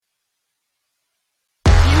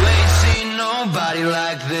nobody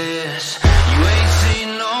like this. You ain't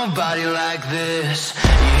seen nobody like this.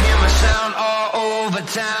 You hear my sound all over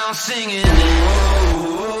town singing.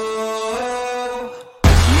 Whoa.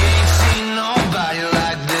 You ain't seen nobody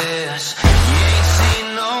like this. You ain't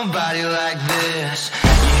seen nobody like this.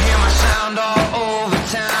 You hear my sound all over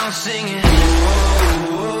town singing.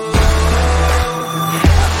 Whoa.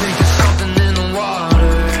 I think there's something in the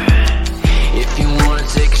water. If you wanna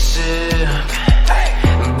take a sip,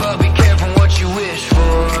 but be careful what you wish for.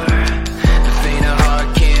 The faint of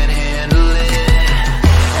heart can't handle it.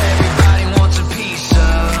 Everybody wants a piece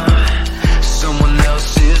of someone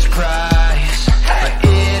else's prize, but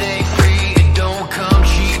it ain't free, it don't come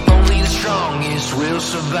cheap. Only the strongest will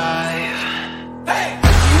survive. You ain't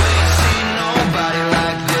seen nobody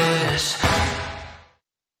like this.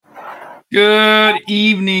 Good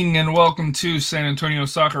evening and welcome to San Antonio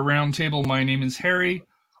Soccer Roundtable. My name is Harry.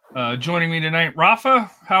 Joining me tonight,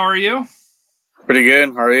 Rafa. How are you? Pretty good.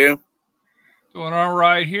 How are you? Doing all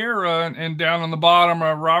right here. And down on the bottom,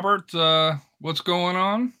 Robert. What's going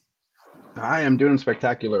on? I am doing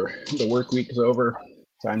spectacular. The work week is over.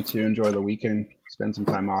 Time to enjoy the weekend, spend some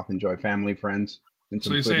time off, enjoy family, friends. And So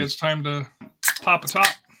some you say footy. it's time to pop a top.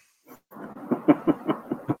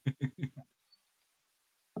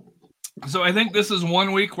 So I think this is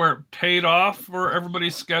 1 week where it paid off for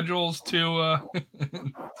everybody's schedules to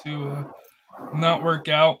not work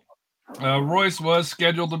out. Royce was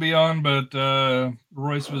scheduled to be on, but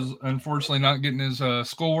Royce was unfortunately not getting his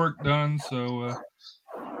schoolwork done. So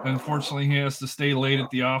unfortunately, he has to stay late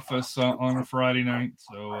at the office on a Friday night.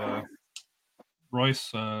 So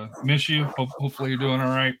Royce, miss you. Hopefully you're doing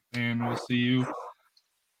all right, and we'll see you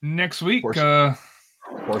next week.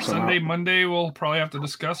 Force them Sunday, out. Monday, we'll probably have to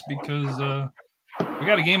discuss because we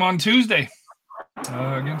got a game on Tuesday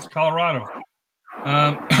against Colorado.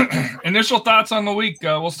 Initial thoughts on the week.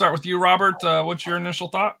 We'll start with you, Robert. What's your initial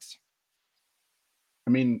thoughts? I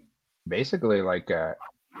mean, basically, like,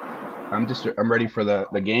 I'm ready for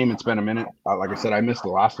the game. It's been a minute. Like I said, I missed the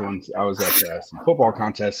last one. I was at some football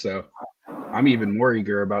contest, so I'm even more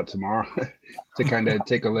eager about tomorrow to kind of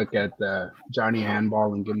take a look at Johnny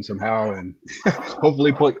handball and give him some hell and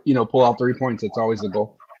hopefully pull out 3 points. It's always the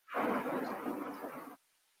goal.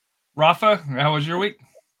 Rafa, how was your week?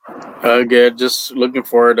 Good. Just looking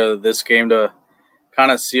forward to this game to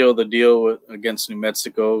kind of seal the deal against New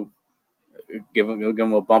Mexico, give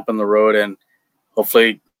them a bump in the road, and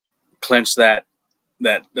hopefully clinch the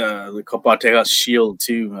Copa Tejas Shield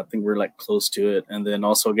too. I think we're like close to it, and then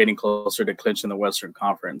also getting closer to clinching the Western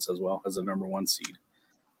Conference as well as the number 1 seed.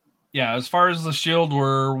 Yeah, as far as the Shield,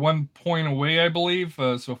 we're 1 point away, I believe.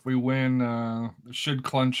 So if we win, it should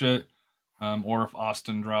clinch it. Or if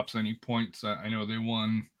Austin drops any points, I know they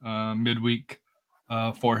won midweek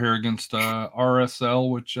for here against RSL,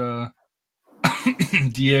 which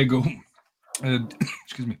Diego,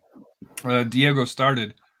 Diego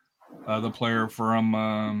started, the player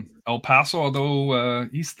from El Paso, although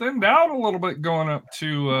he's thinned out a little bit going up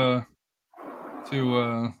to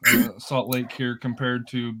Salt Lake here compared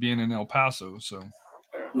to being in El Paso. So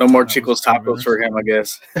no more Chicos Tacos for him, I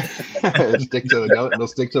guess. Stick to the gullet. They'll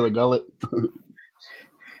stick to the gullet.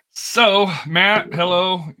 So, Matt,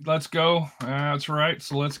 hello. Let's go. That's right.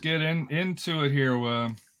 So let's get into it here.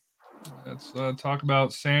 Let's talk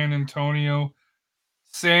about San Antonio,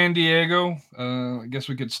 San Diego. I guess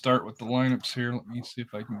we could start with the lineups here. Let me see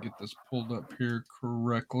if I can get this pulled up here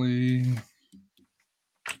correctly.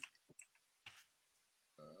 I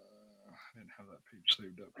didn't have that page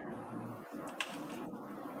saved up here.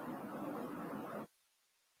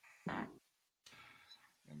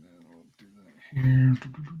 And then we'll do that here.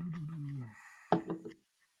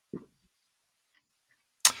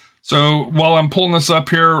 So while I'm pulling this up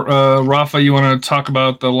here, Rafa, you want to talk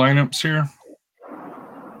about the lineups here?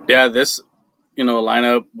 Yeah, this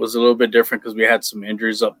lineup was a little bit different because we had some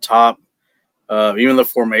injuries up top. Even the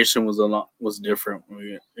formation was different.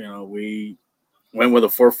 We went with a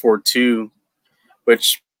 4-4-2,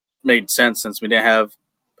 which made sense since we didn't have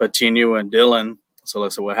Patino and Dylan. So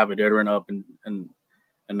let's say we'll have a Deadrin up and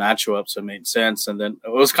Nacho up, so it made sense. And then it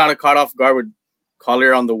was kind of caught off guard with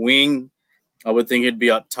Collier on the wing. I would think he'd be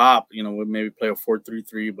up top. We'd maybe play a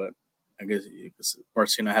 4-3-3, but I guess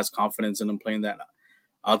Marcina has confidence in him playing that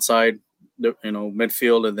outside,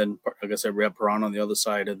 midfield, and then, like I said, we have Perron on the other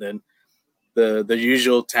side, and then the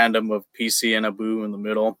usual tandem of PC and Abu in the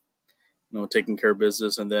middle, taking care of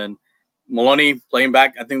business, and then Maloney playing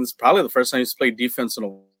back. I think this is probably the first time he's played defense in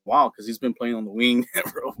a while because he's been playing on the wing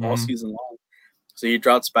all season long. So he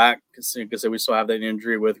drops back because, like I said, we still have that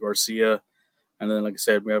injury with Garcia, and then, like I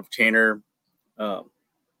said, we have Tanner,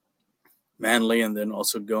 Manley, and then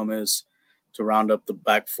also Gomez to round up the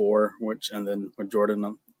back four, and then with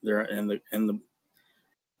Jordan there in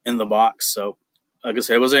the box. So, like I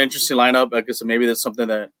said, it was an interesting lineup. Like I said, maybe that's something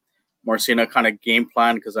that Marcina kind of game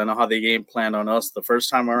planned, because I know how they game planned on us the first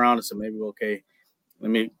time around. I said maybe okay,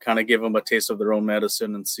 let me kind of give them a taste of their own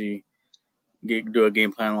medicine and do a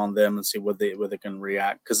game plan on them and see what they can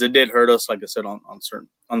react, because it did hurt us, like I said,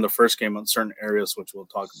 on the first game on certain areas, which we'll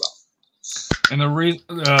talk about. And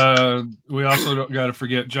we also got to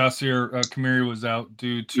forget Jasir Kamiri was out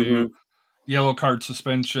due to yellow card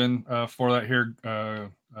suspension for that here.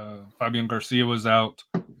 Fabian Garcia was out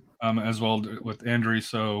as well with injury,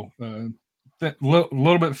 so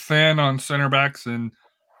little bit thin on center backs. And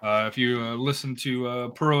if you listen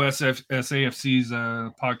to Pro SAFC's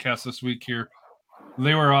podcast this week here,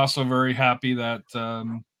 they were also very happy that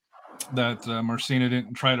Marcina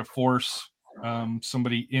didn't try to force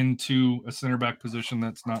somebody into a center back position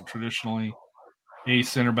that's not traditionally a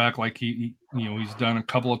center back, like he's done a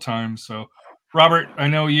couple of times. So, Robert, I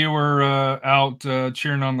know you were out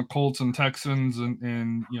cheering on the Colts and Texans,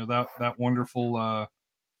 and that wonderful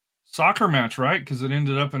soccer match, right? Because it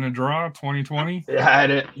ended up in a draw, 2020.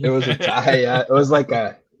 Yeah, it was a tie. Yeah, it was like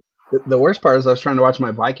the worst part is I was trying to watch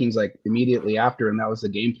my Vikings like immediately after, and that was the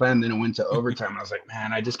game plan. Then it went to overtime. And I was like,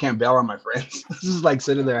 man, I just can't bail on my friends. This is like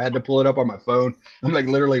sitting there. I had to pull it up on my phone. I'm like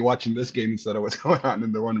literally watching this game instead of what's going on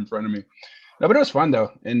in the one in front of me. No, but it was fun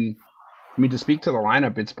though. And I mean, to speak to the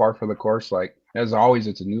lineup, it's par for the course. Like as always,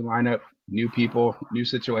 it's a new lineup, new people, new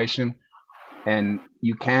situation, and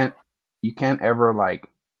you can't ever like.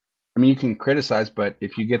 I mean, you can criticize, but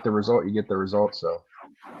if you get the result, you get the result. So.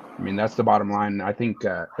 I mean, that's the bottom line. I think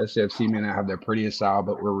SAFC may not have their prettiest style,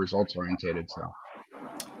 but we're results orientated. So,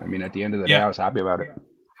 I mean, at the end of the day, I was happy about it.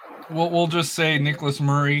 We'll just say Nicholas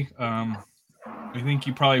Murray. I think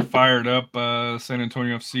you probably fired up San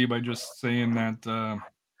Antonio FC by just saying that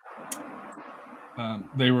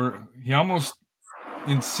he almost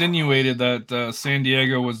insinuated that San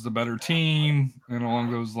Diego was the better team, and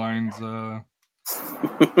along those lines.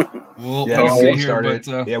 We'll see here, but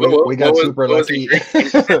we got super lucky.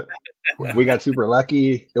 We got super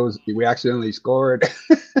lucky. We accidentally scored.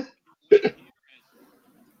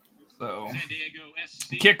 So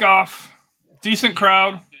kickoff, decent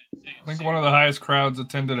crowd. I think one of the highest crowds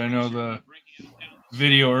attended. I know the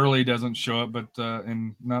video early doesn't show it, but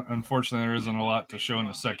unfortunately there isn't a lot to show in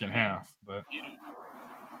the second half. But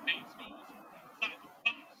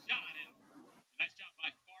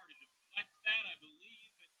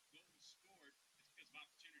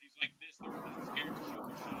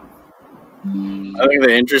I think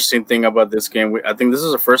the interesting thing about this game, I think this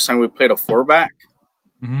is the first time we played a 4-back.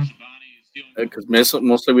 Because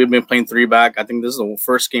mostly we've been playing 3-back. I think this is the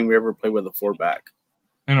first game we ever played with a 4-back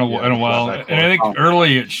in a while. And I think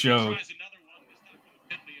early it showed.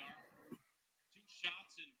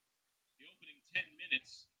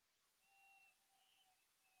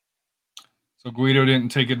 So Guido didn't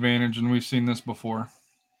take advantage, and we've seen this before.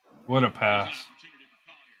 What a pass!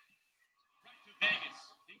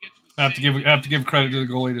 I have to give credit to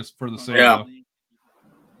the goalie for the save. Yeah.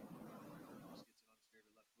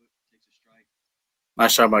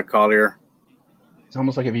 Nice shot by Collier. It's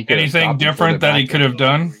almost like if he could anything different that he could have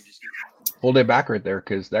done. Hold it back right there,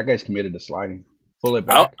 because that guy's committed to sliding. Pull it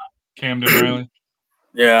back. Camden Riley.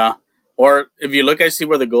 Yeah. Or if you look, I see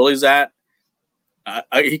where the goalie's at.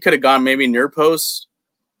 He could have gone maybe near post.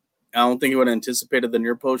 I don't think he would have anticipated the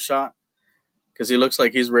near post shot, because he looks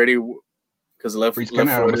like he's ready. Because he's kind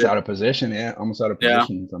of almost out of position. Yeah, almost out of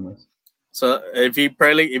position in some ways. So if he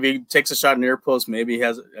takes a shot near post, maybe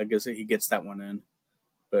I guess he gets that one in.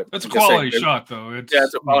 But it's a quality shot, though. It's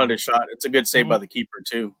a quality shot. It's a good save by the keeper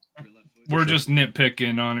too. We're just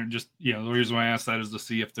nitpicking on it. Just the reason why I asked that is to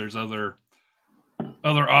see if there's other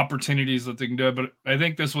opportunities that they can do. But I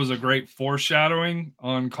think this was a great foreshadowing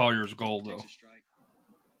on Collier's goal, though.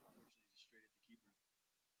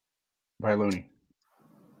 By Looney.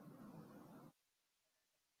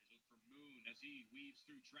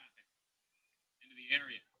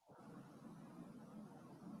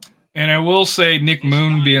 And I will say Nick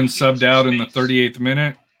Moon being subbed out in the 38th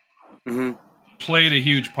minute played a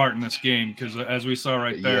huge part in this game, because as we saw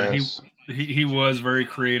right there, he was very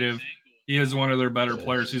creative. He is one of their better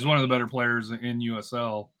players. He's one of the better players in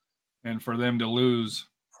USL, and for them to lose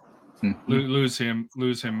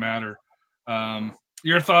him matter.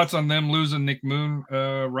 Your thoughts on them losing Nick Moon,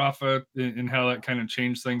 Rafa, and how that kind of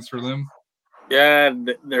changed things for them? Yeah,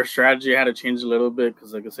 their strategy had to change a little bit,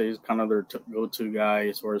 because, like I say, he's kind of their go-to guy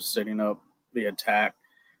as far as setting up the attack.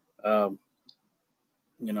 But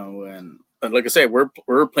like I say, we're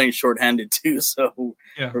playing shorthanded too, so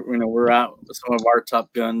we're out with some of our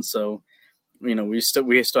top guns. So we still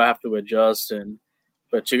have to adjust.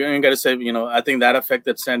 But you got to say, I think that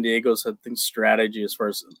affected San Diego's strategy as far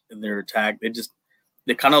as in their attack.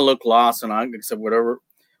 They kind of look lost, and except whoever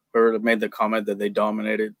made the comment that they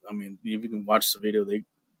dominated. I mean, you can watch the video.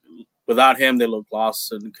 Without him, they look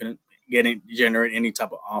lost and couldn't generate any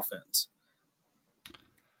type of offense.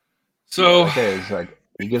 So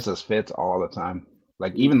he gives us fits all the time.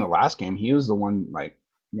 Like even the last game, he was the one like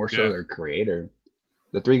more so their creator.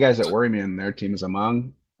 The three guys that worry me in their team is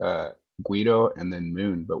Among, Guido, and then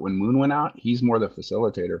Moon. But when Moon went out, he's more the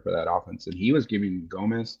facilitator for that offense, and he was giving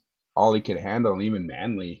Gomez all he could handle, and even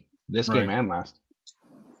Manley this game and last.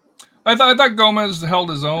 I thought Gomez held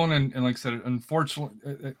his own, and like I said,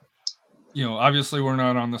 unfortunately, obviously we're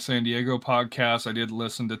not on the San Diego podcast. I did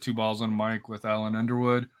listen to Two Balls on Mic with Alan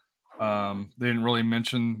Underwood. They didn't really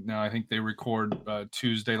mention. Now I think they record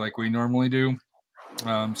Tuesday like we normally do,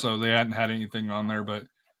 so they hadn't had anything on there. But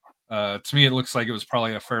to me, it looks like it was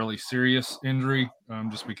probably a fairly serious injury,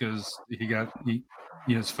 just because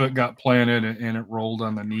his foot got planted and it rolled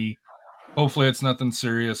on the knee. Hopefully, it's nothing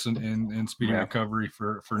serious and speedy recovery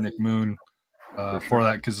for Nick Moon for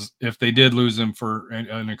that, because if they did lose him for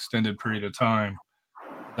an extended period of time,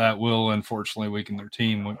 that will unfortunately weaken their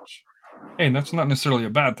team, which, hey, that's not necessarily a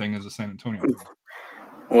bad thing as a San Antonio team.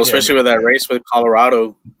 Well, especially with that race with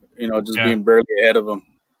Colorado, just being barely ahead of them.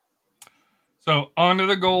 So on to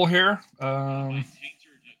the goal here. Tainer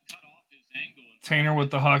with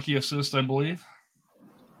the hockey assist, I believe.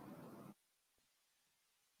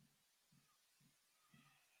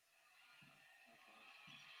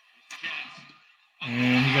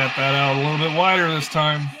 And he got that out a little bit wider this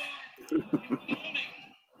time.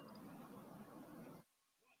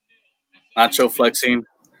 Nacho flexing.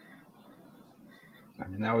 I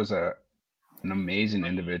mean, that was an amazing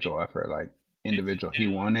individual effort. Like, he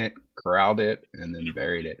won it, corralled it, and then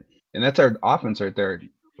buried it. And that's our offense right there.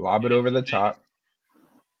 Lob it over the top.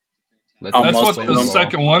 That's what the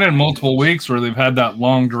second one in multiple weeks where they've had that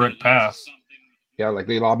long direct pass. Yeah, like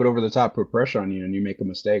they lob it over the top, put pressure on you, and you make a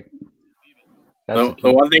mistake. The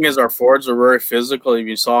one thing is our forwards are very physical. If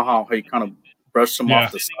you saw how he kind of brushed him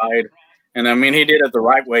off the side. And, I mean, he did it the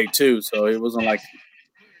right way, too. So it wasn't like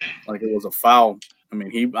it was a foul. I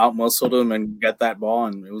mean, he out-muscled him and got that ball,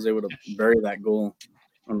 and he was able to bury that goal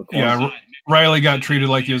on the corner. Yeah, Riley got treated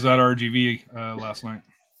like he was at RGV last night.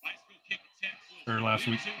 Or last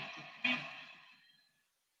week.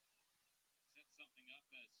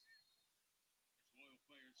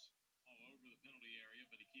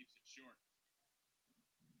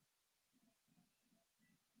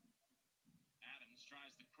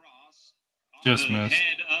 Just missed.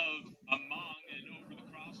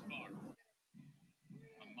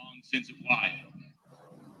 Sends it wide.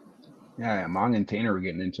 Yeah, Among and Tainer were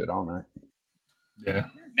getting into it all night. Yeah.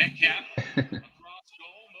 Metcalf across goal.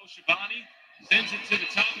 Moshabani sends it to the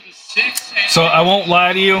top of the six. So I won't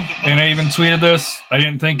lie to you, and I even tweeted this. I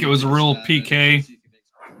didn't think it was a real PK,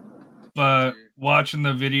 but watching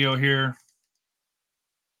the video here,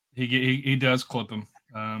 he does clip him.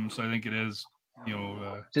 So I think it is.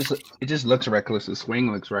 It just looks reckless. The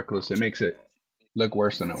swing looks reckless. It makes it look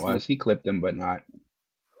worse than it was. He clipped him, but not.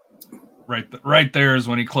 Right there is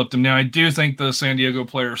when he clipped him. Now, I do think the San Diego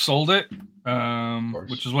player sold it,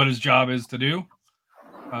 which is what his job is to do,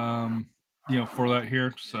 for that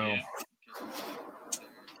here.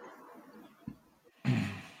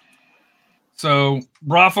 So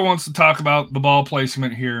Rafa wants to talk about the ball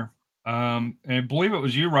placement here. And I believe it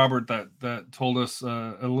was you, Robert, that told us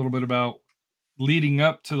a little bit about leading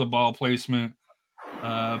up to the ball placement.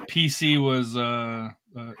 PC was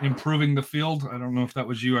improving the field. I don't know if that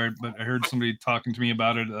was you, but I heard somebody talking to me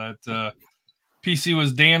about it, that PC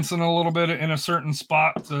was dancing a little bit in a certain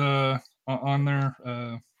spot on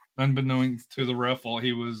there, unbeknownst to the ref, while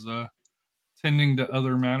he was tending to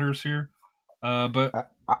other matters here.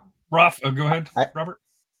 But Rafa, go ahead, Robert.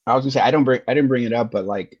 I was gonna say I didn't bring it up, but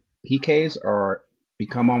like PKs are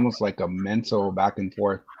become almost like a mental back and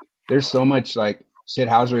forth. There's so much like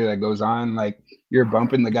shithousery that goes on. Like you're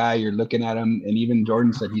bumping the guy, you're looking at him, and even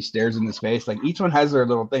Jordan said he stares in his face. Like each one has their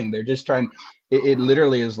little thing. They're just trying. It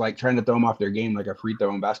literally is like trying to throw him off their game, like a free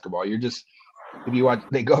throw in basketball. You're just, if you watch,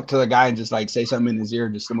 they go up to the guy and just like say something in his ear,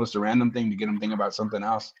 just the most random thing to get him thinking about something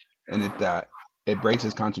else, and it breaks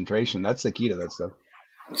his concentration. That's the key to that stuff.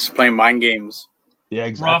 Just playing mind games. Yeah,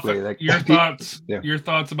 exactly. Rafa, your thoughts? Yeah. Your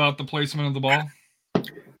thoughts about the placement of the ball?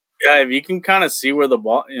 Yeah, if you can kind of see where the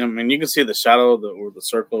ball, I mean, you can see the shadow or the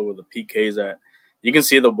circle where the PK's at. You can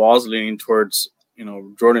see the ball's leaning towards,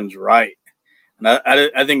 Jordan's right. And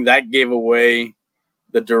I think that gave away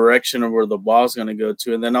the direction of where the ball's going to go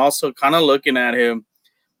to. And then also kind of looking at him,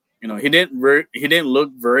 he didn't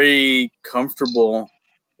look very comfortable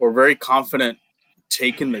or very confident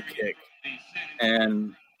taking the kick,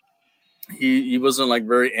 and he wasn't like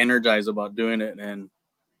very energized about doing it, and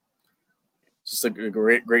just a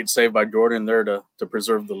great save by Jordan there to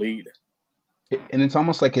preserve the lead. And it's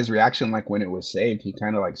almost like his reaction, like when it was saved, he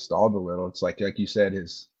kind of like stalled a little. It's like you said,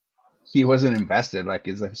 he wasn't invested. Like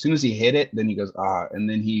as soon as he hit it, then he goes and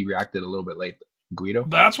then he reacted a little bit late. Guido.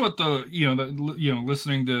 That's what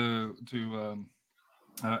listening to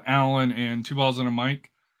Alan and Two Balls and a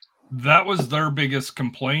Mic, that was their biggest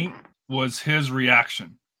complaint was his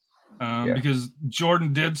reaction. Because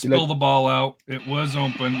Jordan did spill the ball out. It was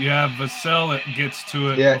open. You have Vassell that gets to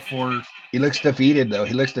it before. He looks defeated, though.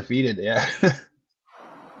 He looks defeated, yeah.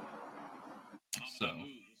 So.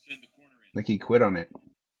 Like he quit on it.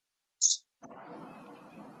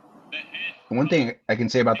 One thing I can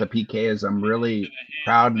say about the PK is I'm really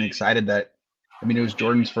proud and excited that, it was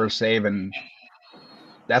Jordan's first save, and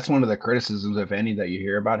that's one of the criticisms, if any, that you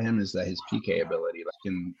hear about him is that his PK ability.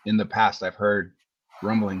 Like in the past, I've heard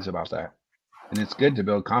rumblings about that, and it's good to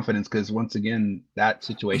build confidence because once again, that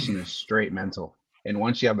situation is straight mental, and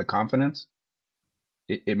once you have the confidence,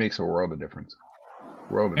 it makes a world of difference.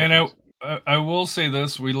 I will say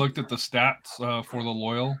this: we looked at the stats for the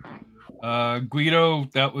Loyal. Guido,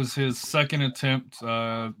 that was his second attempt.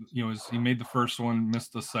 He made the first one,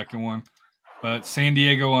 missed the second one. But San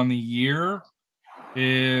Diego on the year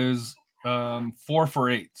is 4 for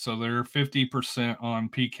 8, so they're 50% on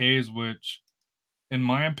PKs, which, in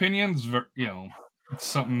my opinion, is it's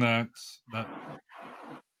something that's I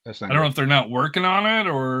don't know if they're not working on it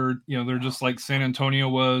or they're just like San Antonio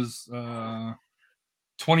was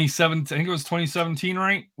 2017. I think it was 2017,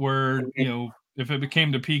 right? Where if it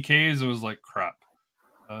became to PKs, it was like crap,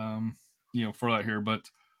 for that here. But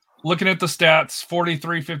looking at the stats,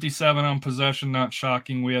 43-57 on possession, not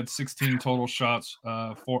shocking. We had 16 total shots,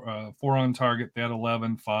 4 on target. They had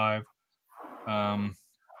 11, 5.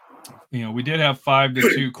 We did have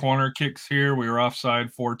 5-2 corner kicks here. We were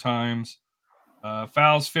offside 4 times.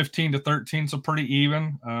 Fouls 15-13, so pretty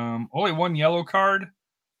even. Only 1 yellow card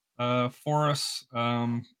for us,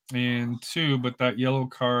 and 2, but that yellow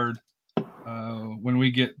card, when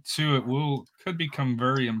we get to it, could become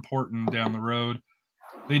very important down the road.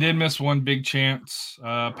 They did miss 1 big chance.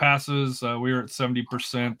 Passes, we were at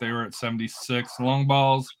 70%. They were at 76. Long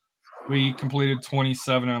balls, we completed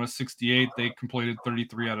 27 out of 68. They completed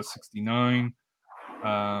 33 out of 69.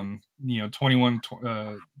 21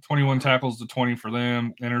 tackles to 20 for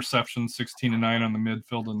them. Interceptions 16-9 on the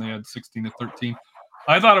midfield, and they had 16-13.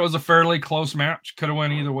 I thought it was a fairly close match. Could have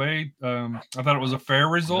went either way. I thought it was a fair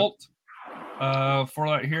result for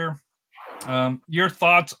that here. Your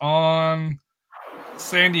thoughts on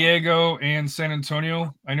San Diego and San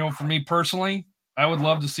Antonio? I know for me personally, I would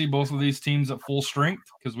love to see both of these teams at full strength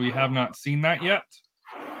because we have not seen that yet.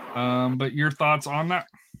 But your thoughts on that?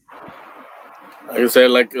 Like I said,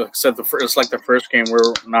 it's like the first game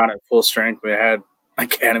we're not at full strength. We had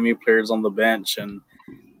academy players on the bench,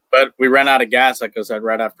 but we ran out of gas. Like I said,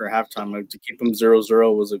 right after halftime, to keep them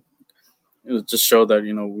 0-0 it just showed that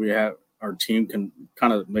we have our team can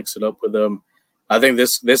kind of mix it up with them. I think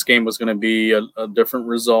this game was going to be a different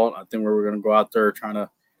result. I think we were going to go out there trying to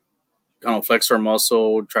kind of flex our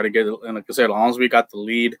muscle, try to get it. And like I said, as long as we got the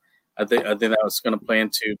lead, I think that was going to play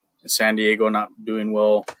into San Diego not doing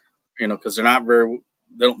well. Because they don't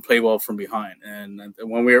play well from behind. And I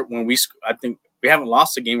think we haven't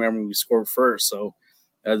lost a game when we scored first. So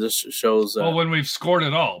that just shows. When we've scored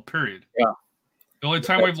it all, period. Yeah. The only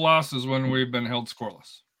time we've lost is when we've been held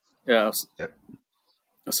scoreless. Yeah.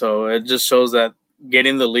 So it just shows that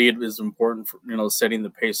getting the lead is important for, setting the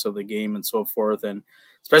pace of the game and so forth. And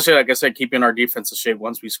especially, like I said, keeping our defensive shape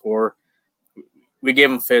once we score. We gave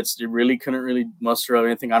them fits. They really couldn't really muster up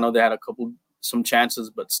anything. I know they had some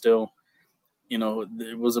chances, but still,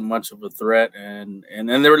 it wasn't much of a threat, and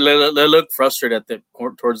then they looked frustrated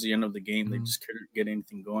towards the end of the game. They just couldn't get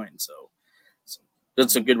anything going. So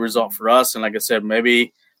that's a good result for us. And like I said,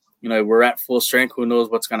 maybe we're at full strength. Who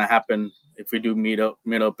knows what's going to happen if we do meet up,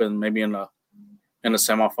 and maybe in a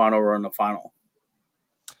semifinal or in the final.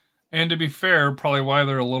 And to be fair, probably why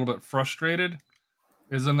they're a little bit frustrated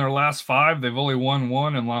is in their last 5, they've only won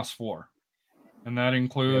 1 and lost 4. And that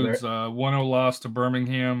includes 1-0 loss to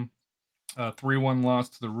Birmingham, 3-1 loss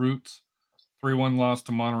to the Roots, 3-1 loss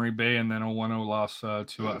to Monterey Bay, and then a 1-0 loss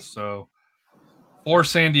to us. So for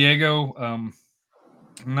San Diego,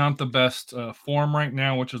 not the best form right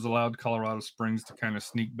now, which has allowed Colorado Springs to kind of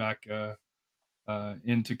sneak back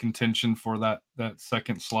into contention for that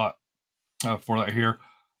second slot for that here.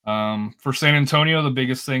 For San Antonio, the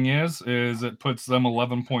biggest thing is it puts them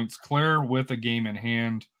 11 points clear with a game in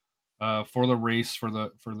hand for the race for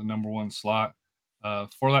the number one slot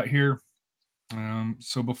for that here.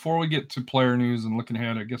 So before we get to player news and looking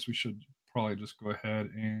ahead, I guess we should probably just go ahead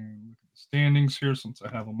and look at the standings here since I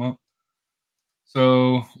have them up.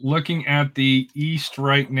 So looking at the East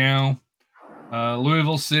right now,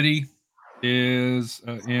 Louisville City is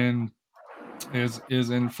in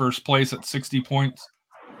first place at 60 points.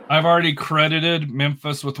 I've already credited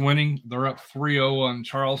Memphis with winning. They're up 3-0 on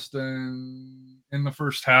Charleston in the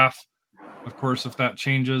first half. Of course, if that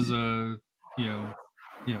changes, I'll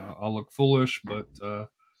look foolish, but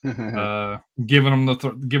giving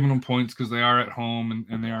them points because they are at home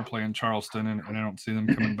and they are playing Charleston, and I don't see them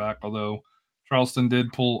coming back. Although Charleston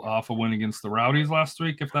did pull off a win against the Rowdies last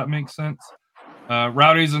week, if that makes sense.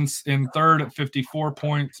 Rowdies in third at 54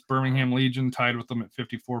 points. Birmingham Legion tied with them at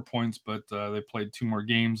 54 points, but they played 2 more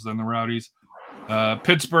games than the Rowdies.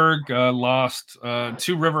 Pittsburgh lost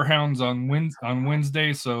 2 Riverhounds on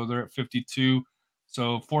Wednesday, so they're at 52.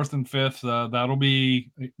 So 4th and 5th, that'll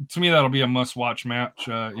be a must-watch match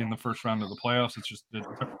in the first round of the playoffs. It's just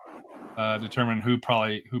determine who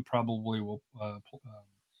probably will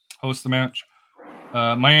host the match.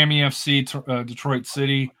 Miami FC, Detroit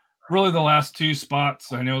City. Really, the last 2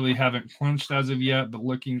 spots, I know they haven't clinched as of yet, but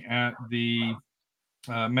looking at the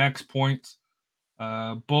max points,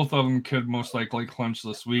 both of them could most likely clinch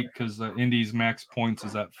this week because Indy's max points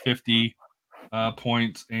is at 50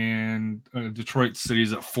 points and Detroit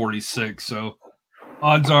City's at 46. So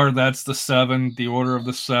odds are that's the 7, the order of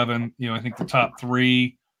the 7. I think the top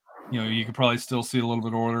 3, you could probably still see a little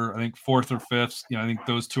bit of order. I think 4th or 5th, I think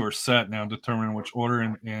those 2 are set now, determining which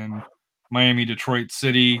order. And Miami, Detroit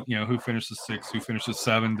City, who finishes 6, who finishes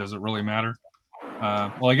 7, does it really matter?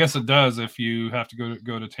 Well, I guess it does if you have to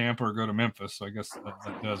go to Tampa or go to Memphis. So I guess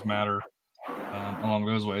that does matter along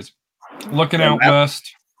those ways. Looking out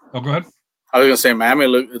west. Oh, go ahead. I was gonna say Miami.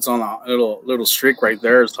 It's on a little streak right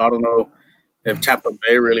there. So I don't know if Tampa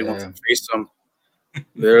Bay really wants to face them.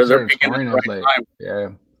 They're picking at the right time. Yeah,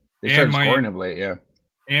 they started scoring of late. Yeah,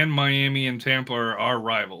 and Miami and Tampa are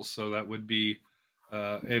rivals, so that would be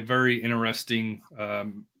a very interesting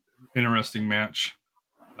match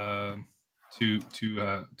to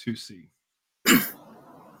see.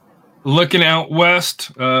 Looking out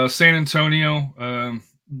west, San Antonio.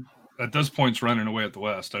 At this point's running away at the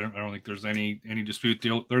West. I don't think there's any dispute.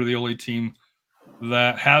 They're the only team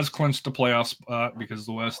that has clinched the playoff spot because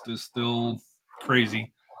the West is still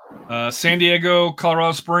crazy. San Diego,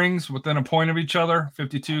 Colorado Springs within a point of each other,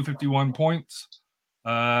 52, 51 points.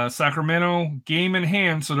 Sacramento, game in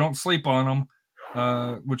hand, so don't sleep on them,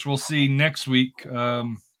 which we'll see next week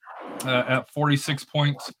at 46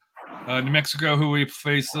 points. New Mexico, who we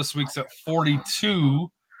face this week's at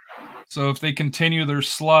 42. So if they continue their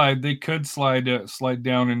slide, they could slide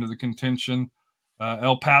down into the contention.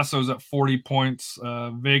 El Paso's at 40 points.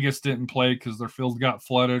 Vegas didn't play because their field got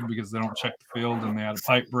flooded because they don't check the field and they had a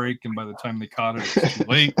pipe break, and by the time they caught it, it was too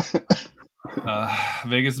late.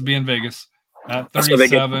 Vegas is being Vegas at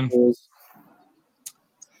 37.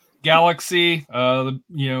 Galaxy,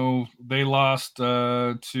 they lost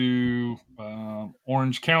to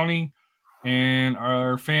Orange County. And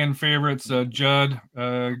our fan favorites, Judd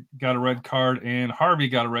got a red card and Harvey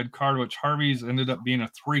got a red card, which Harvey's ended up being a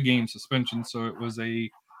 3-game suspension. So it was a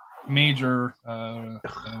major red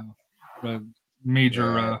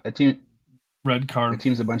card. The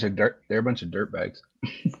team's a bunch of dirt. They're a bunch of dirt bags.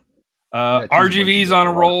 RGV's on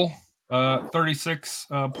a roll, 36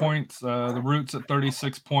 points. The Roots at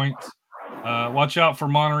 36 points. Watch out for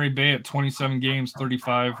Monterey Bay at 27 games,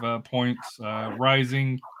 35 points.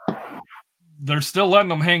 Rising. They're still letting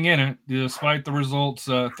them hang in it despite the results,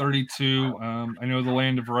 32. I know the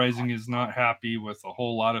Land of Rising is not happy with a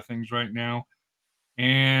whole lot of things right now.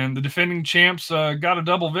 And the defending champs got a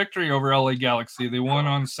double victory over LA Galaxy. They won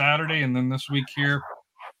on Saturday, and then this week here,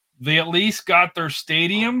 they at least got their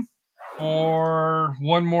stadium for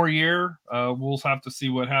one more year. We'll have to see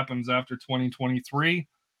what happens after 2023.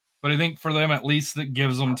 But I think for them, at least, that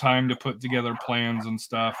gives them time to put together plans and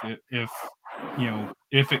stuff if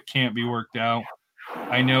it can't be worked out.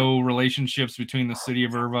 I know relationships between the city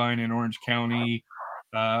of Irvine and Orange County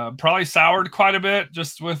probably soured quite a bit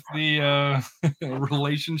just with the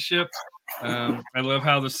relationship. I love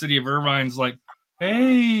how the city of Irvine's like,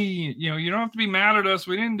 hey, you don't have to be mad at us.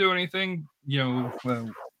 We didn't do anything, when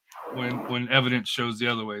evidence shows the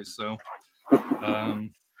other way. So,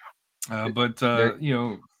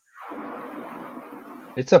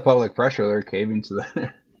 it's a public pressure. They're caving to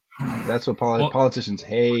that. That's what politicians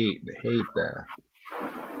hate. They hate that.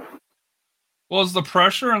 Well, it's the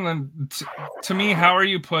pressure, and then to me, how are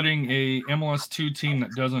you putting a MLS2 team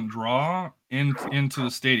that doesn't draw into the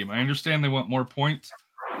stadium? I understand they want more points.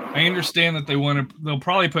 I understand that they'll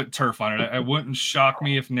probably put turf on it. It wouldn't shock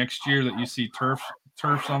me if next year that you see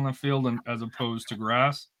turfs on the field as opposed to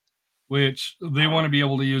grass, which they want to be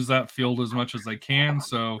able to use that field as much as they can.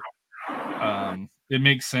 So it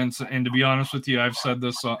makes sense. And to be honest with you, I've said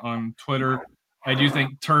this on Twitter. I do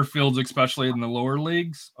think turf fields, especially in the lower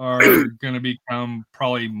leagues, are going to become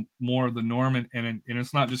probably more the norm, and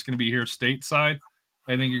it's not just going to be here stateside.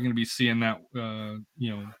 I think you're going to be seeing that,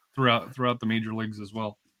 throughout the major leagues as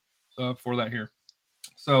well for that here.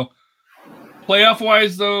 So, playoff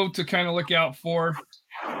wise, though, to kind of look out for,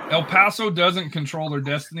 El Paso doesn't control their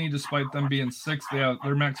destiny despite them being sixth.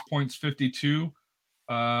 Their max points 52.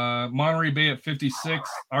 Monterey Bay at 56,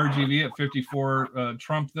 RGV at 54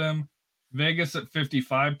 trump them. Vegas at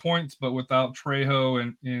 55 points, but without Trejo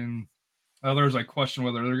and others, I question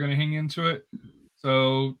whether they're going to hang into it.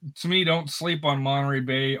 So, to me, don't sleep on Monterey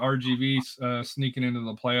Bay, RGV sneaking into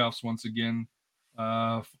the playoffs once again.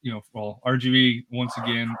 RGV once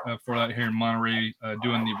again for that here in Monterey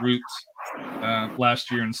doing the roots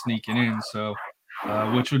last year and sneaking in. So,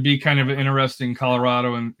 which would be kind of interesting.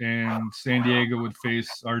 Colorado and San Diego would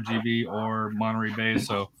face RGV or Monterey Bay.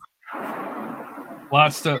 So,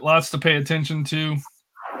 lots to pay attention to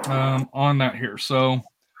on that here. So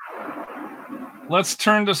let's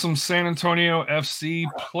turn to some San Antonio FC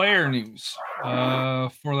player news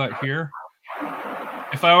for that here.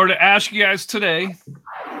 If I were to ask you guys today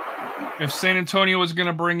if San Antonio was going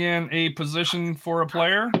to bring in a position for a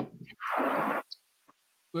player,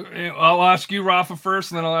 I'll ask you, Rafa,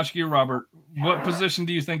 first, and then I'll ask you, Robert. What position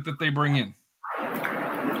do you think that they bring in?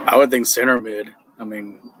 I would think center mid. I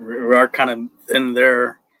mean, we are kind of in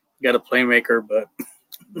there. Got a playmaker, but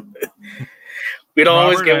we don't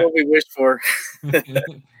always get what we wish for.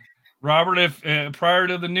 Robert, if prior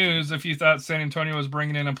to the news, if you thought San Antonio was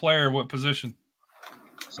bringing in a player, what position?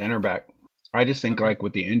 Center back. I just think like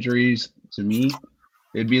with the injuries, to me,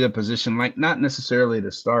 it'd be the position like not necessarily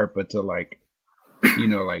to start, but to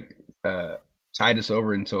tide us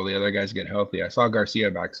over until the other guys get healthy. I saw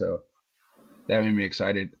Garcia back, so that made me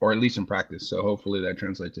excited, or at least in practice. So hopefully that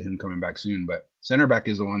translates to him coming back soon. But center back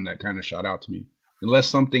is the one that kind of shot out to me. Unless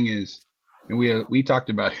something is, and we talked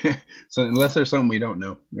about it, so unless there's something we don't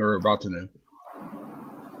know or about to know.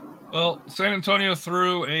 Well, San Antonio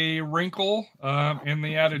threw a wrinkle, and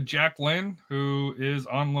they added Jack Lynn, who is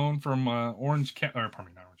on loan from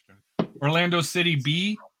Orlando City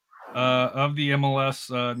B of the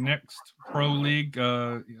MLS Next Pro League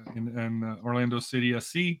in Orlando City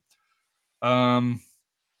SC. You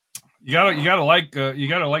gotta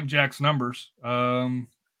like Jack's numbers.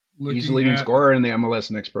 He's the leading scorer in the MLS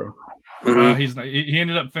Next Pro. He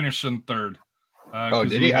ended up finishing third.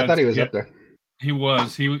 Did he? I thought he was up there. He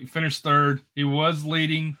was. He finished third. He was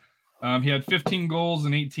leading. He had 15 goals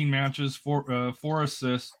in 18 matches, four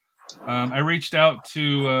assists. I reached out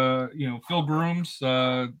to Phil Grooms,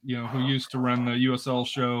 who used to run the USL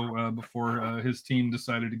show before his team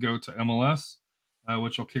decided to go to MLS,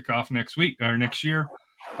 which will kick off next year.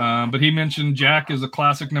 But he mentioned Jack is a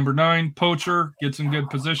classic number 9 poacher, gets in good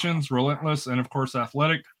positions, relentless, and of course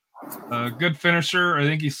athletic. Good finisher. I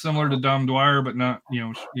think he's similar to Dom Dwyer, but not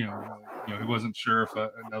he wasn't sure if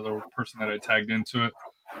another person that I tagged into it.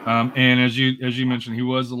 And as you mentioned, he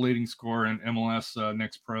was the leading scorer in MLS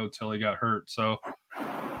Next Pro till he got hurt. So,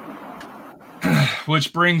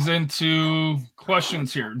 which brings into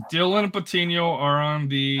questions here. Dylan and Patino are on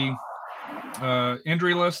the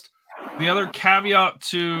injury list. The other caveat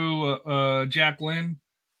to Jack Lynn,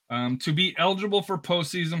 to be eligible for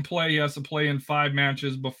postseason play, he has to play in 5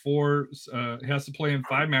 matches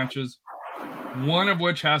one of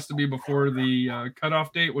which has to be before the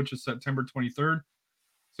cutoff date, which is September 23rd.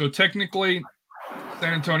 So technically,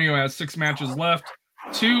 San Antonio has 6 matches left,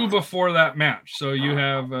 2 before that match. So you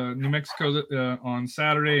have New Mexico on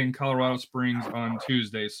Saturday and Colorado Springs on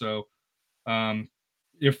Tuesday. So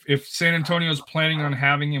if San Antonio is planning on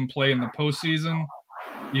having him play in the postseason,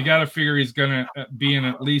 you got to figure he's going to be in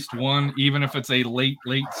at least one, even if it's a late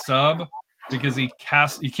sub, because he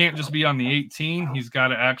can't just be on the 18. He's got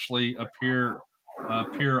to actually appear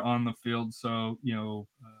on the field. So,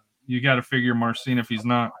 you got to figure Marcin, if he's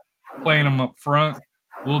not playing him up front,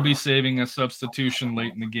 we'll be saving a substitution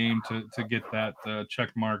late in the game to get that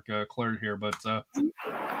check mark cleared here. But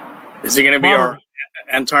is he going to be our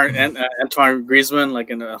Antoine Griezmann, like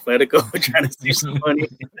in Atletico, trying to save some money?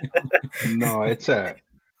 No, it's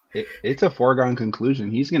a foregone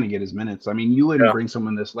conclusion. He's going to get his minutes. I mean, you wouldn't bring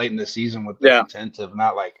someone this late in the season with the intent of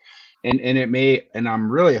not like And it may, and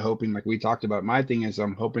I'm really hoping, like we talked about, my thing is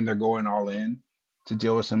I'm hoping they're going all in to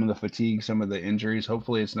deal with some of the fatigue, some of the injuries.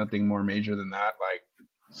 Hopefully it's nothing more major than that, like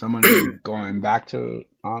someone going back to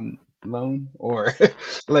on loan or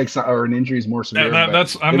or an injury is more severe.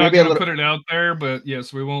 That's I'm there may not be a going to little- put it out there, but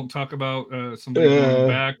yes, we won't talk about somebody going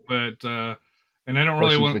back. But and I don't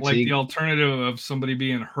really some want like fatigue. the alternative of somebody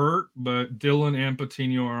being hurt, but Dylan and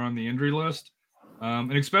Patino are on the injury list.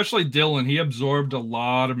 And especially Dylan, he absorbed a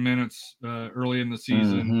lot of minutes early in the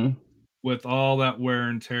season Mhm. with all that wear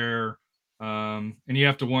and tear. And you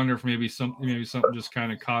have to wonder if maybe something just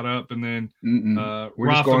kind of caught up. And then Mm-mm. We're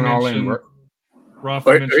just Rafa going all in. mentioned We're-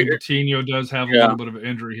 Rafa mentioned Patino does have a Yeah. little bit of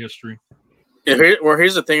injury history.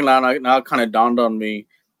 Here's the thing now it kind of dawned on me,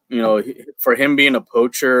 for him being a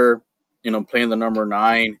poacher, playing the number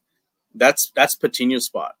 9, that's Patino's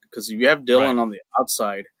spot, because you have Dylan on the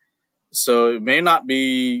outside. So it may not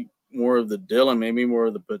be more of the Dylan, maybe more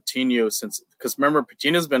of the Patino, because remember,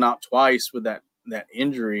 Patino's been out twice with that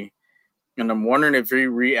injury, and I'm wondering if he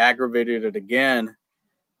re-aggravated it again.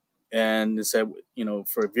 And it said,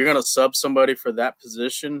 if you're gonna sub somebody for that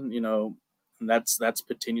position, that's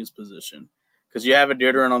Patino's position, because you have a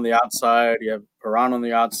Didderin on the outside, you have Perron on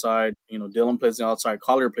the outside, Dylan plays on the outside,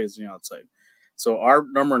 Collier plays on the outside. So our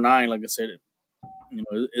number 9, like I said,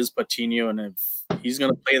 is Patino, and if he's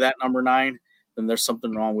going to play that number 9, then there's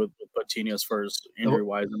something wrong with Patino as far as injury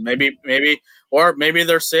wise, and maybe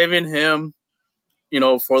they're saving him,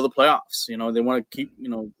 for the playoffs. They want to keep,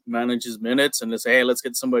 manage his minutes and they say, hey, let's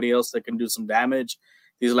get somebody else that can do some damage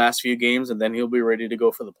these last few games, and then he'll be ready to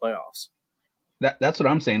go for the playoffs. That's what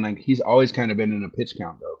I'm saying. Like, he's always kind of been in a pitch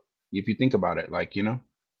count, though. If you think about it, like,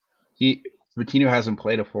 Patino hasn't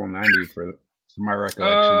played a full 90 for my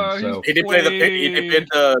recollection. So he did play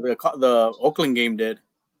the Oakland game, did.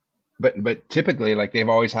 But typically, like, they've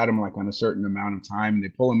always had him like on a certain amount of time. They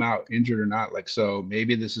pull him out, injured or not. Like, so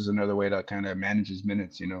maybe this is another way to kind of manage his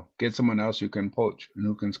minutes. Get someone else who can poach and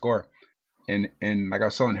who can score. And like I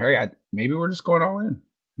was telling Harry, maybe we're just going all in.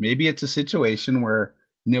 Maybe it's a situation where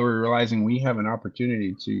we're realizing we have an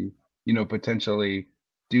opportunity to potentially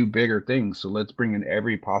do bigger things. So let's bring in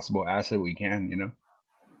every possible asset we can.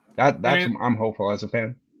 I'm hopeful as a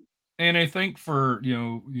fan. And I think for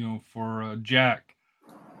for Jack,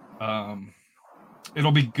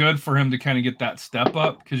 it'll be good for him to kind of get that step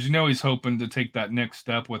up, because he's hoping to take that next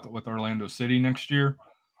step with Orlando City next year,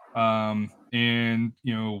 and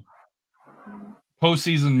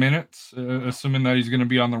postseason minutes, assuming that he's going to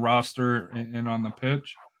be on the roster and on the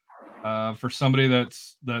pitch. For somebody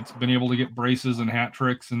that's been able to get braces and hat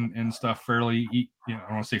tricks and stuff fairly, I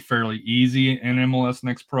don't want to say fairly easy in MLS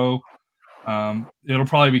Next Pro, it'll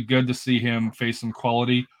probably be good to see him face some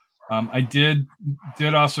quality. I did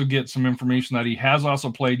also get some information that he has also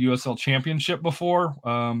played USL Championship before,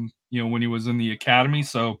 when he was in the academy.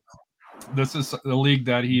 So this is the league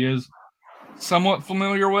that he is somewhat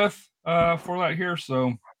familiar with for that here.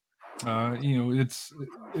 So,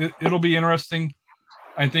 it'll be interesting.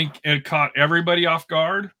 I think it caught everybody off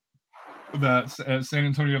guard that San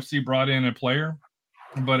Antonio FC brought in a player,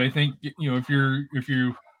 but I think if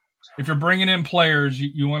you're bringing in players,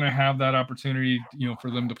 you want to have that opportunity,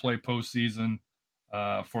 for them to play postseason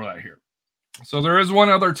for that here. So there is one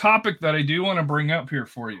other topic that I do want to bring up here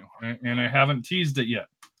for you, and I haven't teased it yet.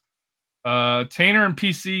 Tainer and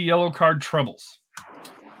PC yellow card troubles.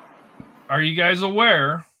 Are you guys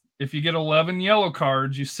aware, if you get 11 yellow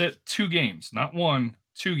cards, you sit 2 games, not 1,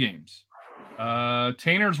 2 games.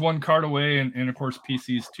 Tainer's 1 card away, and of course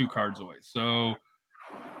PC's 2 cards away. So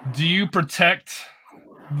do you protect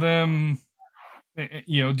them? Do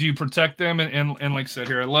you protect them? And like I said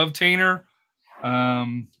here, I love Tainer,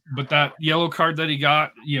 but that yellow card that he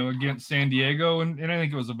got, against San Diego, and I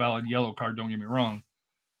think it was a valid yellow card, don't get me wrong.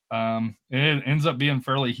 It ends up being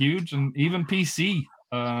fairly huge, and even PC,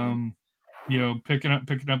 picking up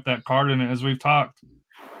that card. And as we've talked,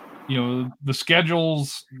 the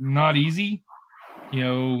schedule's not easy.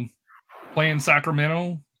 Playing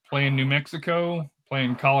Sacramento, playing New Mexico,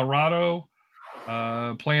 playing Colorado,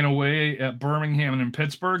 playing away at Birmingham and in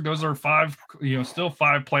Pittsburgh. Those are 5, still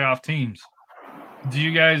 5 playoff teams. Do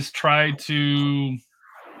you guys try to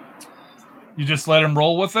just let them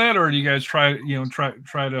roll with it, or do you guys try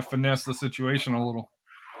to finesse the situation a little?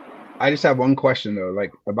 I just have one question though,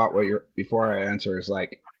 like about before I answer, is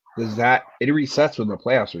like, does that it resets when the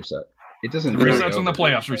playoffs reset? It doesn't. It resets when the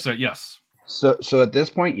playoffs reset. Yes. So at this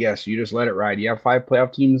point, yes, you just let it ride. You have 5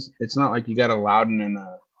 playoff teams. It's not like you got a Loudoun and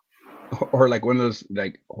or like one of those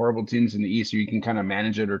like horrible teams in the East. You can kind of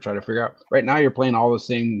manage it or try to figure out. Right now, you're playing all the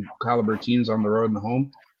same caliber teams on the road and the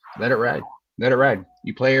home. Let it ride. Let it ride.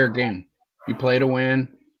 You play your game. You play to win.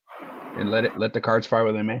 and let the cards fly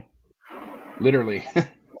where they may. Literally.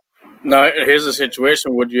 Now, here's the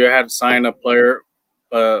situation: would you have to sign a player,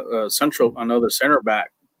 another center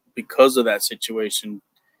back, because of that situation?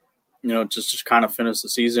 Just kind of finish the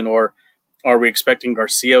season, or are we expecting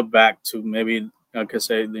Garcia back to maybe, like I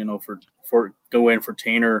say, for go in for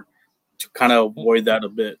Tainer to kind of avoid that a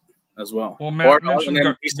bit as well? Well, Matt mentioned and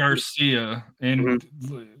then Garcia, and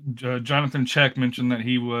Jonathan Check mentioned that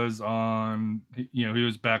he was on. He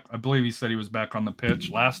was back. I believe he said he was back on the pitch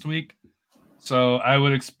last week. So I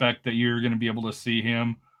would expect that you're going to be able to see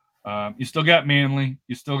him. You still got Manley,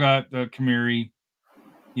 you still got Kamiri.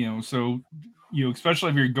 So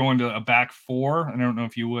especially if you're going to a back four. I don't know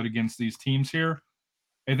if you would against these teams here.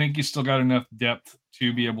 I think you still got enough depth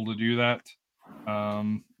to be able to do that.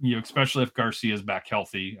 Especially if Garcia is back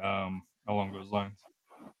healthy along those lines.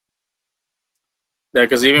 Yeah,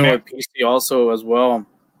 because even with PC also as well,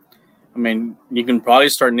 I mean, you can probably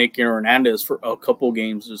start Nicky Hernandez for a couple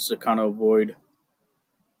games just to kind of avoid,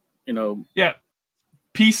 Yeah,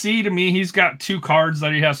 PC to me, he's got two cards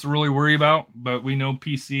that he has to really worry about, but we know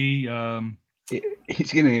PC.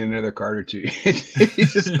 He's gonna need another card or two.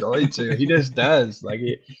 He's just going to. He just does. Like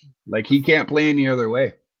he can't play any other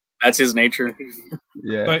way. That's his nature.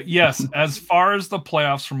 Yeah. But yes, as far as the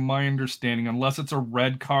playoffs, from my understanding, unless it's a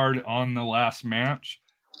red card on the last match,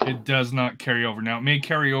 it does not carry over. Now, it may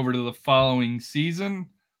carry over to the following season,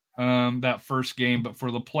 that first game, but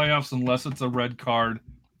for the playoffs, unless it's a red card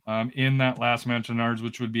in that last match in ours,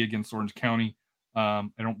 which would be against Orange County, I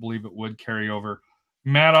don't believe it would carry over.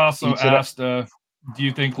 Matt also asked, do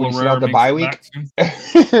you think Lorera the bye week?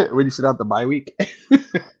 When you sit out the bye week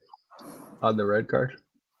on the red card?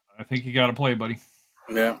 I think you got to play, buddy.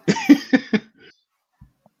 Yeah.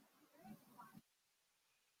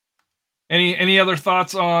 Any other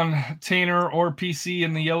thoughts on Tainer or PC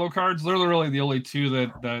in the yellow cards? They're really the only two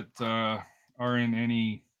that are in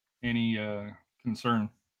any concern.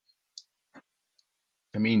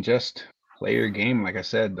 I mean, just play your game. Like I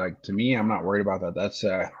said, like to me, I'm not worried about that.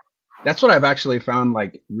 That's what I've actually found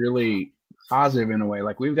like really positive in a way.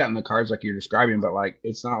 Like we've gotten the cards like you're describing, but like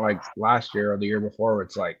it's not like last year or the year before where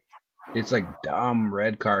it's like dumb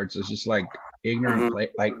red cards. It's just like ignorant play.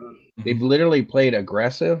 Like they've literally played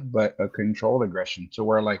aggressive, but a controlled aggression. So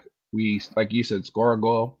where like we, like you said, score a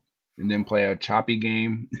goal and then play a choppy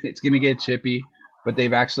game. It's gonna get chippy, but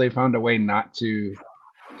they've actually found a way not to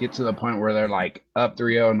get to the point where they're like up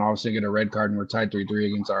 3-0 and all of a sudden get a red card and we're tied 3-3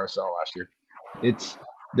 against RSL last year.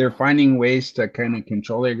 They're finding ways to kind of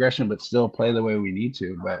control the aggression, but still play the way we need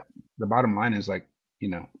to. But the bottom line is like,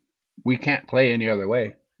 we can't play any other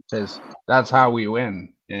way because that's how we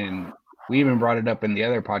win. And we even brought it up in the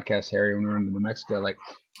other podcast, Harry, when we were in New Mexico. Like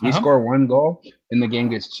we score one goal and the game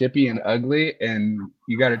gets chippy and ugly, and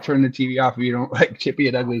you got to turn the TV off if you don't like chippy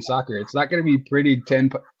and ugly soccer. It's not going to be pretty 10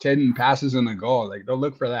 passes in the goal. Like don't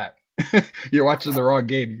look for that. You're watching the wrong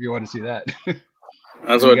game if you want to see that.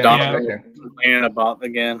 That's what Donovan was complaining about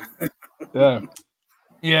again.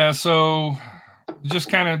 Yeah. So just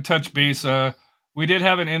kind of touch base. We did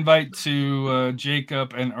have an invite to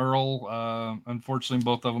Jacob and Earl. Unfortunately,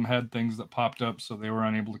 both of them had things that popped up, so they were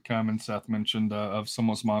unable to come. And Seth mentioned of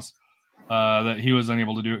Somos Moss that he was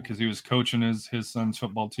unable to do it because he was coaching his son's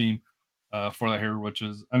football team for that here, which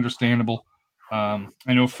is understandable. I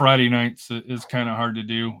know Friday nights is kind of hard to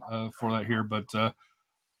do for that here, but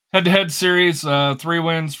head-to-head series, 3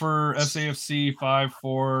 wins for SAFC, 5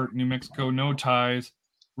 for New Mexico, no ties.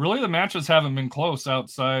 Really, the matches haven't been close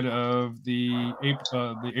outside of the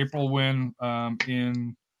April win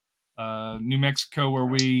in New Mexico, where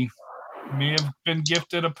we may have been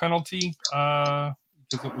gifted a penalty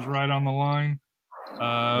because it was right on the line.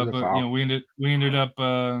 But we ended up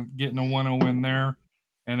getting a 1-0 win there,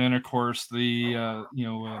 and then of course they got the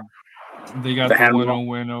 1-0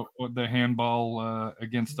 win, the handball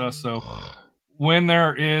against us. So when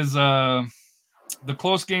there is the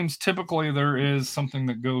close games, typically there is something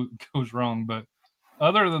that goes wrong. But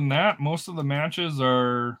other than that, most of the matches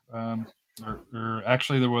are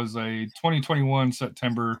actually there was a 2021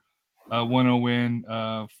 September 1-0 win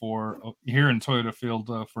for here in Toyota Field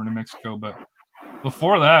for New Mexico. But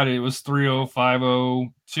before that, it was 3-0,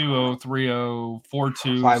 5-0, 2-0, 3-0,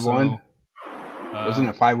 4-2, 5-1. Wasn't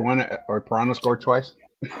it 5-1 or Piranha scored twice?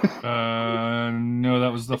 No,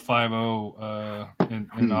 that was the 5-0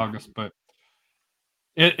 in August. But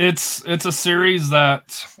it's a series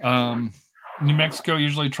that New Mexico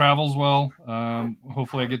usually travels well.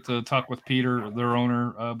 Hopefully, I get to talk with Peter, their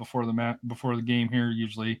owner, before the game here.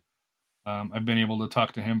 Usually, I've been able to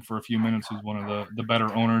talk to him for a few minutes. He's one of the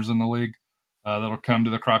better owners in the league. That'll come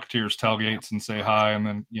to the Crocketeers tailgates and say hi, and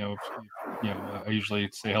then I usually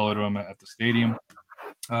say hello to them at the stadium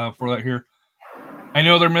for that here. I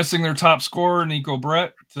know they're missing their top scorer, Nico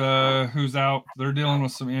Brett, who's out. They're dealing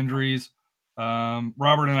with some injuries.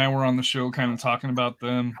 Robert and I were on the show kind of talking about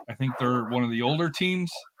them. I think they're one of the older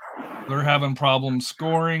teams. They're having problems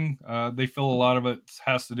scoring. They feel a lot of it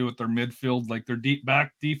has to do with their midfield. Like their deep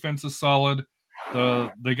back defense is solid.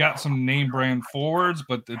 They got some name brand forwards,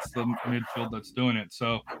 but it's the midfield that's doing it.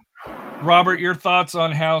 So, Robert, your thoughts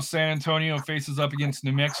on how San Antonio faces up against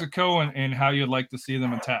New Mexico and how you'd like to see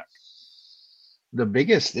them attack? The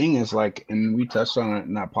biggest thing is like, and we touched on it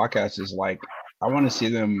in that podcast, is like, I want to see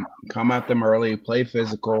them come at them early, play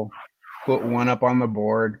physical, put one up on the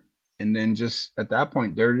board, and then just at that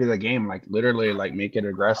point, dirty the game, like literally like make it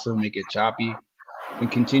aggressive, make it choppy,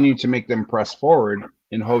 and continue to make them press forward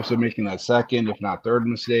in hopes of making that second, if not third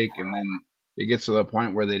mistake. And then it gets to the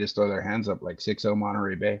point where they just throw their hands up like 6-0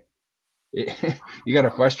 Monterey Bay. You got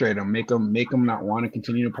to frustrate them, make them not want to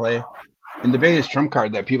continue to play. And the biggest trump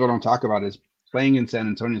card that people don't talk about is playing in San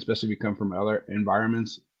Antonio, especially if you come from other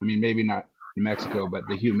environments. I mean, maybe not New Mexico, but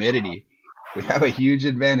the humidity. We have a huge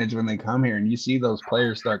advantage when they come here, and you see those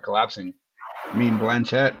players start collapsing. I mean,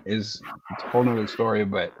 Blanchette is a whole nother story,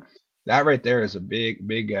 but that right there is a big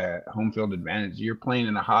home field advantage. You're playing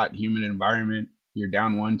in a hot, humid environment. You're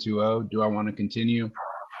down 1-2-0. Do I want to continue?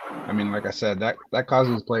 I mean, like I said, that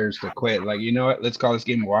causes players to quit. Like, you know what? Let's call this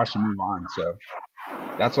game a wash and move on. So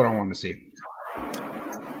that's what I want to see.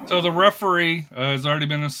 So the referee has already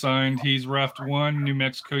been assigned. He's reffed one New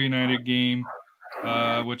Mexico United game,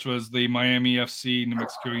 which was the Miami FC New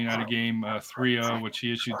Mexico United game 3-0, which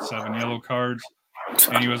he issued 7 yellow cards.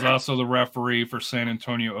 And he was also the referee for San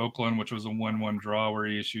Antonio Oakland, which was a 1-1 draw where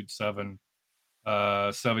he issued 7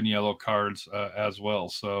 yellow cards as well.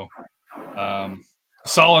 So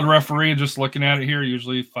solid referee. Just looking at it here,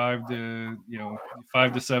 usually 5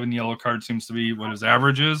 to 7 yellow cards seems to be what his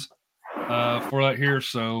average is for that here.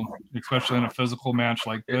 So especially in a physical match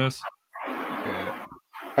like this.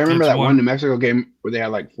 I remember that one New Mexico game where they had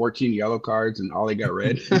like 14 yellow cards and all they got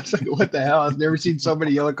red. It's like, what the hell? I've never seen so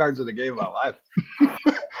many yellow cards in a game in my life.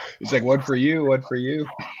 It's like, one for you, one for you.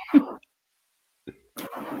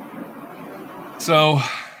 So,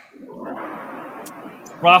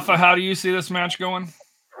 Rafa, how do you see this match going?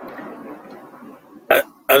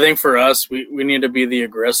 I think for us, we need to be the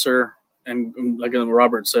aggressor. And like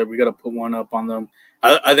Robert said, we got to put one up on them.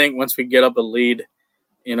 I think once we get up a lead,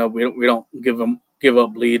 we don't give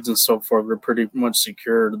up leads and so forth. We're pretty much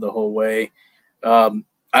secured the whole way.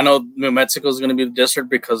 I know New Mexico is going to be the district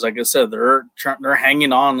because, like I said, they're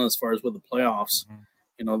hanging on as far as with the playoffs.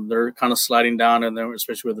 Mm-hmm. They're kind of sliding down, and then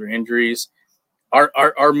especially with their injuries.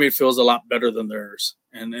 Our midfield is a lot better than theirs,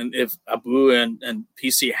 and if Abu and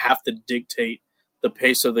PC have to dictate the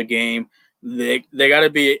pace of the game, they got to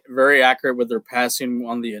be very accurate with their passing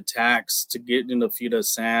on the attacks to get into the feet of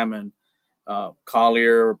Sam and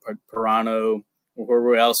Collier, Pirano, or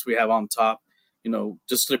whoever else we have on top,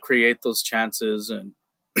 just to create those chances and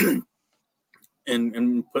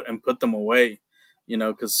put them away,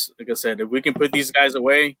 because like I said, if we can put these guys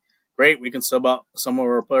away, great. We can sub out some of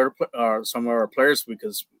our players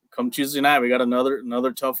because come Tuesday night we got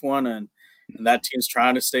another tough one, and that team's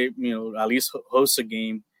trying to stay, at least host a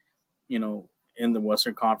game, in the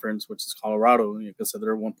Western Conference, which is Colorado. Like I said,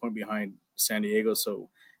 they're 1 point behind San Diego, so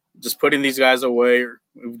just putting these guys away.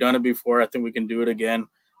 We've done it before. I think we can do it again.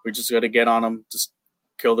 We just got to get on them, just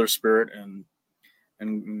kill their spirit and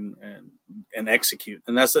execute.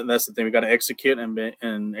 And that's the thing. We got to execute and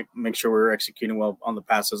make sure we're executing well on the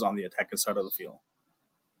passes on the attacking side of the field.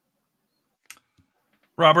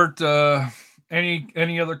 Robert,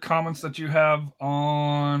 any other comments that you have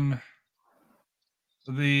on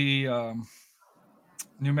the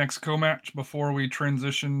New Mexico match before we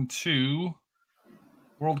transition to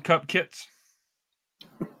World Cup kits?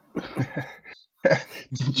 I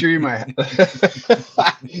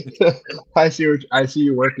see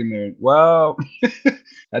you working there. Well,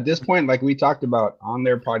 at this point, like we talked about on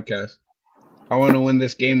their podcast, I want to win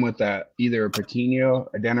this game with either a Patino,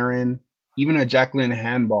 a Denerin, even a Jacqueline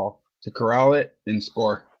handball to corral it and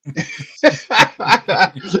score. It's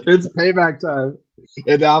payback time.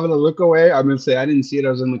 And I'm gonna look away. I'm gonna say I didn't see it.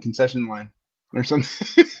 I was in the concession line or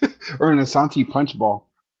something, or in a Santi punch ball.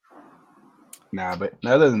 Nah, but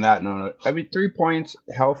other than that, no. I mean, 3 points,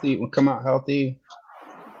 healthy. We'll come out healthy,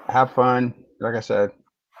 have fun. Like I said,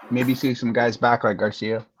 maybe see some guys back like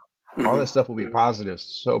Garcia. All this stuff will be positive.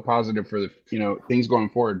 So positive for the things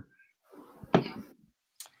going forward.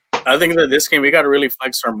 I think that this game we got to really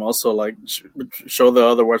flex our muscle, like show the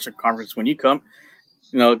other Western Conference when you come.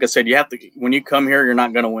 like I said, you have to. When you come here, you're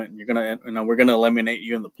not gonna win. You're gonna, we're gonna eliminate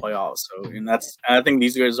you in the playoffs. So, and I think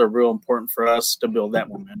these guys are real important for us to build that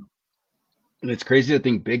momentum. And it's crazy to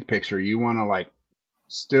think big picture. You want to like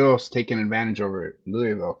still take an advantage over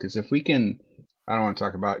Louisville because if we can, I don't want to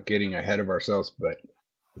talk about getting ahead of ourselves, but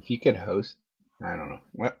if you could host, I don't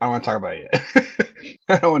know. I want to talk about it yet.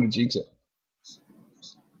 I don't want to jinx it.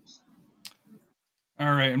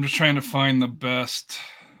 All right, I'm just trying to find the best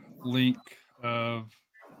link of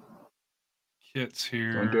kits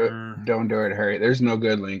here. Don't do it, Harry. There's no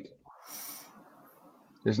good link.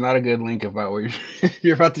 There's not a good link about what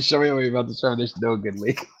you're about to show me. What you're about to show me. There's no good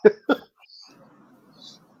link. All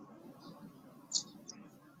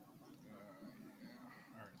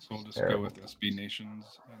right, so we'll just go with SB Nations.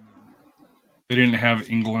 They didn't have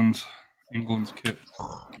England's kit,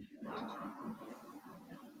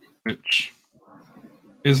 which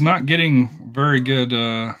is not getting very good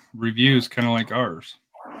reviews, kind of like ours.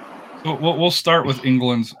 So we'll start with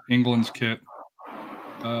England's kit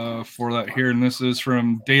for that here, and this is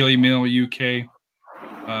from Daily Mail UK.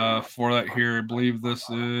 For that here, I believe this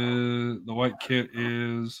is the white kit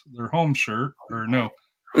is their home shirt, or no?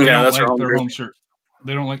 Yeah, that's their home shirt.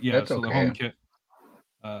 They don't like That's so okay. the home kit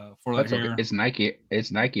for that here. Okay. It's Nike.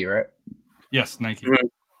 It's Nike, right? Yes, Nike. Mhm.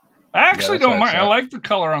 I actually that's don't what I mind. I saw. like the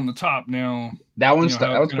color on the top now. That one's how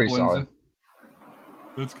that it one's kinda pretty blends solid.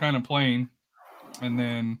 in. It's kind of plain, and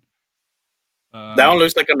then That one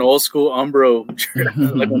looks like an old school Umbro,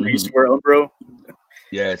 like when we used to wear Umbro.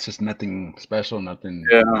 Yeah, it's just nothing special, nothing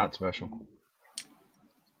not special.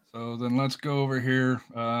 So then let's go over here.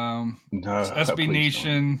 No, SB please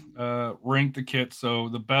Nation ranked the kit. So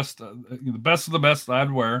the best of the best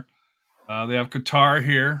I'd wear. They have Qatar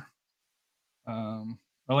here.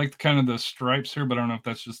 I like kind of the stripes here, but I don't know if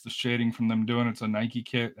that's just the shading from them doing. It's a Nike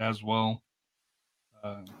kit as well.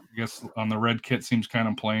 I guess on the red kit seems kind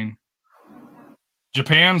of plain.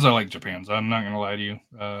 Japan's, I like Japan's. I'm not gonna lie to you.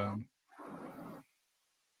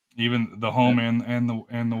 Even the home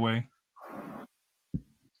and the way.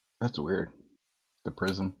 That's weird. The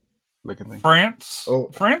prism looking thing. France. Oh.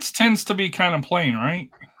 France tends to be kind of plain, right?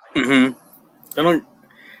 Mm-hmm. I don't,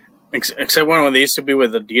 except when they used to be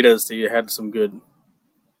with Adidas, they had some good.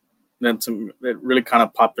 Then some that really kind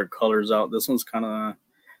of popped their colors out. This one's kind of.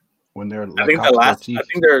 When they're I think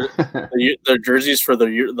their jerseys for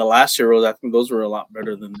the last Euros. I think those were a lot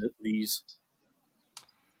better than these.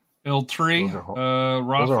 L3,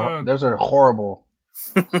 Rafa. Those are horrible.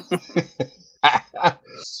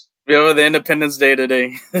 We have the Independence Day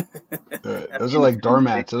today. Those are like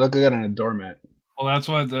doormats. They look good on a doormat. Well, that's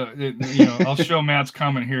what I'll show Matt's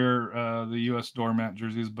comment here. The U.S. doormat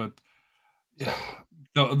jerseys, but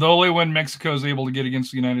the only win Mexico is able to get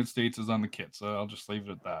against the United States is on the kit. So I'll just leave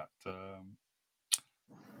it at that.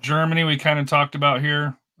 Germany, we kind of talked about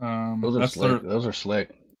here. Those are slick. Those are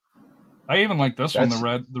slick. I even like this one, the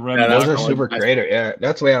red. Yeah, those are super creative. Yeah,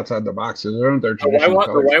 that's way outside the box. Those aren't their traditional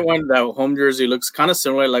colors. The white one, that home jersey looks kind of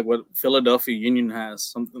similar, like what Philadelphia Union has.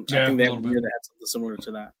 Something. Yeah, I think they a had little bit. something similar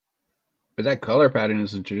to that. But that color pattern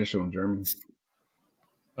is a traditional German.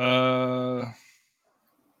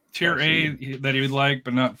 Tier A that he would like,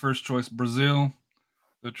 but not first choice. Brazil,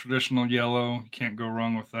 the traditional yellow. You can't go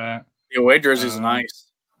wrong with that. The away jersey is nice.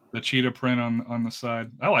 The cheetah print on the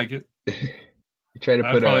side. I like it. You try to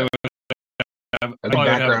put a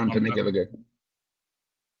background to make it look good.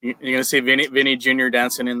 You're gonna see Vinny Jr.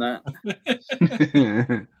 dancing in that.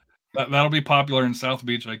 That'll be popular in South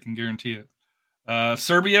Beach. I can guarantee it.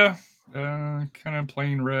 Serbia, kind of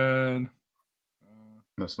plain red.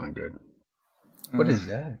 That's not good. What is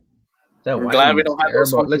that? That I'm glad we don't have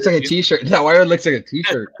those. Looks like a T-shirt. That wire looks like a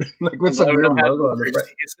T-shirt. Like with some weird logo on the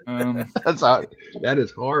front. That's how. That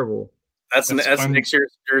is horrible. That's next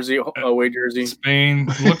year's jersey, away jersey. Spain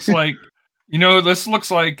looks like, this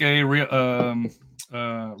looks like a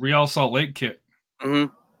Real Salt Lake kit.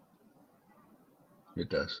 Mm-hmm. It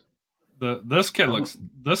does. This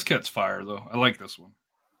kit's fire though. I like this one.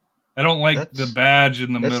 I don't like the badge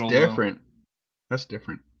in the middle. That's different. That's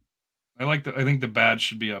different. I think the badge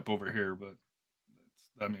should be up over here, but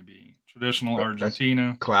that may be traditional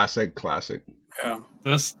Argentina. Classic. Yeah.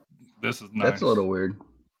 This is nice. That's a little weird.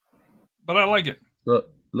 But I like it. A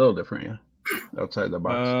little different, yeah. Outside the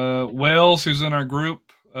box. Wales, who's in our group,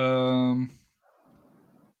 so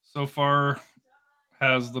far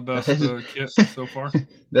has the best kit so far.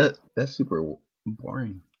 That's super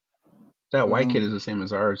boring. That white kit is the same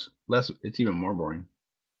as ours. It's even more boring.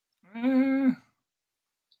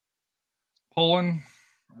 Poland,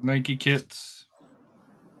 Nike kits.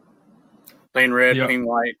 Plain red, plain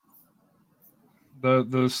white.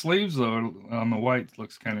 The sleeves though on the white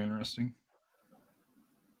looks kind of interesting.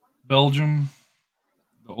 Belgium,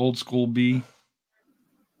 the old school B.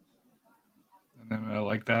 And then I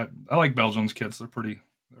like that. I like Belgium's kits. They're all right.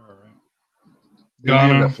 Do they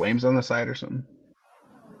have Ghana, the flames on the side or something?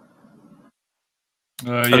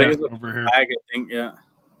 yeah, think it's a over here. Flag, I think, yeah.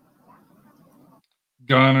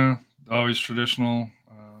 Ghana, always traditional.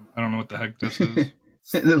 I don't know what the heck this is.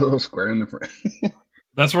 The little square in the front.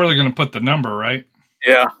 That's where they're going to put the number, right?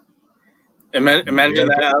 Yeah. Imagine gotta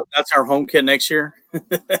that. That's our home kit next year.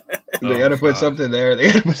 They got to put God. something there.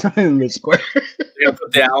 They got to put something in the square. They gotta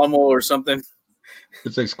put the Alamo or something.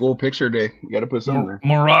 It's like school picture day. You got to put something there.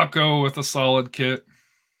 Morocco with a solid kit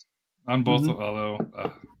on both. Mhm.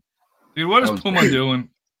 Although, dude, what is That one's Puma great. doing?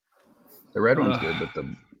 The red one's good, but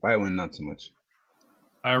the white one not so much.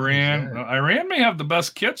 Iran. that? Iran may have the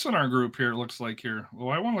best kits in our group here. It looks like here. The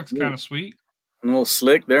white one looks Yeah. kind of sweet. A little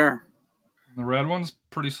slick there. The red one's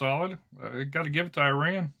pretty solid. Got to give it to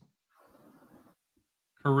Iran.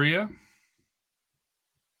 Korea.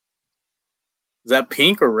 Is that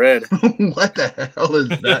pink or red? What the hell is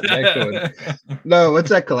that next one? No, what's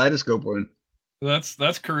that kaleidoscope one? That's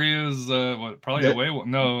Korea's probably That- away one.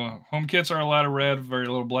 No, home kits are a lot of red, very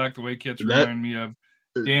little black. The way kits That- remind me of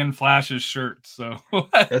Dan Flash's shirt. So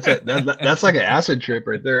That's like an acid trip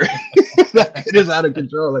right there. That kid is out of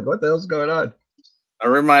control. Like, what the hell's going on? That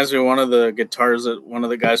reminds me of one of the guitars that one of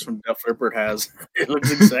the guys from Def Leppard has. It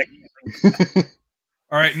looks exactly.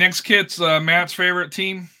 all right, next kit's Matt's favorite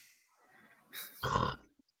team.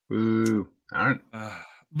 Ooh, all right.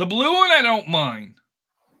 The blue one I don't mind.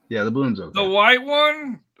 Yeah, the balloon's okay. The white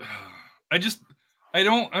one, I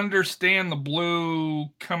don't understand the blue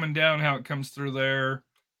coming down, how it comes through there.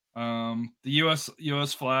 The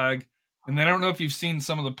US flag. And then I don't know if you've seen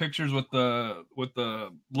some of the pictures with the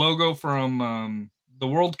logo from the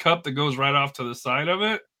World Cup that goes right off to the side of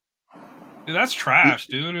it. Dude, that's trash,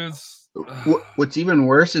 dude. It's What's even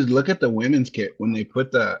worse is look at the women's kit when they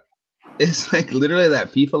put it's like literally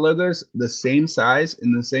that FIFA logo's the same size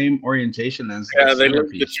and the same orientation as Yeah, the they look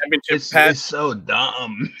the centerpiece. championship It's patch. so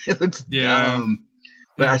dumb. It looks Yeah. dumb.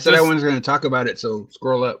 But I said I wasn't going to talk about it, so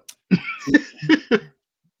scroll up.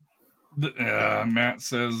 Matt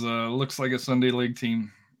says looks like a Sunday League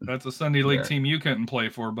team. That's a Sunday League Yeah. team you couldn't play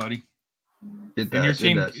for, buddy. It And your does.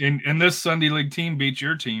 team It does. and this Sunday League team beats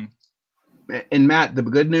your team. And Matt, the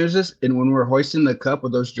good news is, and when we're hoisting the cup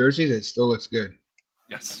with those jerseys, it still looks good.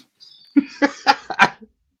 Yes.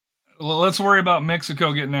 Well, let's worry about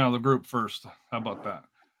Mexico getting out of the group first. How about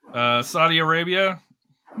that? Saudi Arabia,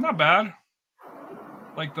 not bad.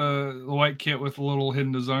 Like the white kit with little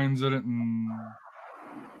hidden designs in it and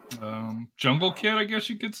jungle kit, I guess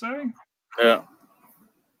you could say. Yeah.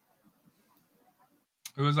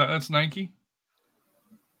 Who is that? That's Nike.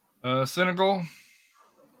 Senegal.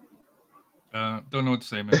 Don't know what to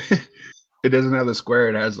say, man. It doesn't have the square.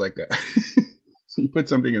 It has like a. You put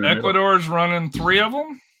something in the middle. Ecuador's running 3 of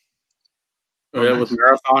them. Oh, Yeah, nice. with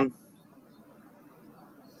Marathon.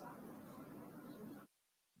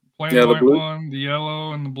 Plain Yeah, the white blue. one, the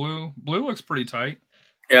yellow, and the blue. Blue looks pretty tight.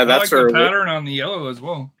 Yeah, I that's like her. the pattern on the yellow as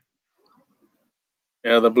well.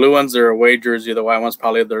 Yeah, the blue one's their away jersey. The white one's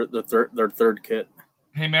probably their third kit.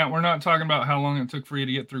 Hey, Matt, we're not talking about how long it took for you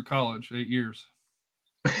to get through college. 8 years.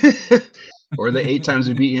 Or the 8 times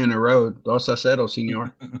we beat you in a row. Dos a cero,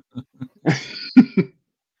 senor.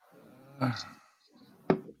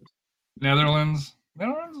 Netherlands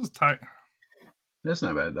is tight. That's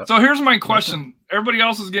not bad though. So here's my question. Everybody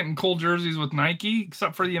else is getting cool jerseys with Nike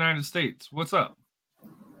except for the United States. What's up?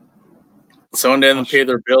 Someone didn't pay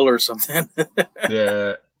their bill or something.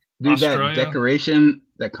 Yeah, dude, Australia? that decoration,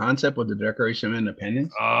 that concept with the Declaration of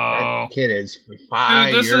Independence, Oh, that kid is dude,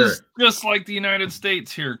 fire. this is just like the United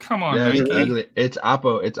States here. Come on, Yeah, it's Nike. ugly. It's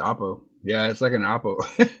Oppo. It's Oppo. Yeah, it's like an Oppo.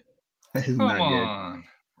 That is Come not good. on.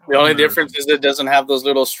 The only American. difference is it doesn't have those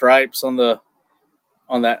little stripes on the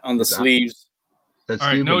It's sleeves. That's All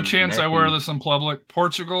right, no stupid. chance I wear Necking. this in public.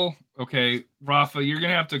 Portugal. Okay, Rafa, you're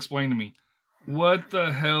gonna have to explain to me what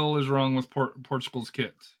the hell is wrong with Portugal's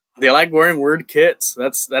kits. They like wearing weird kits.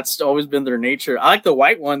 That's always been their nature. I like the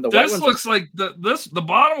white one. The white This one looks like the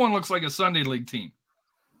bottom one looks like a Sunday League team.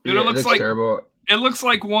 Dude, Yeah, it looks that's like terrible. it looks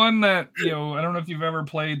like one that I don't know if you've ever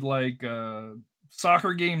played like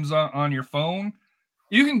soccer games on your phone.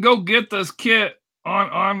 You can go get this kit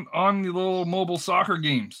on the little mobile soccer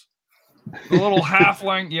games. The little half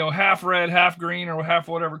line, half red, half green, or half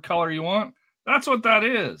whatever color you want. That's what that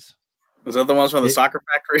is. is that the ones from the It- soccer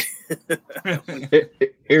factory?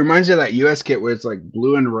 It reminds you of that US kit where it's like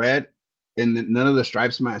blue and red, and then none of the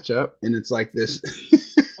stripes match up, and it's like this.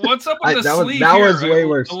 What's up with the that was- sleeve that here? was way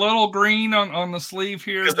worse. The little green on the sleeve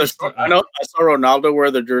here. I know I saw Ronaldo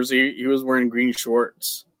wear the jersey. He was wearing green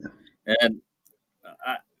shorts. and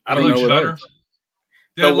I It don't looks know. better.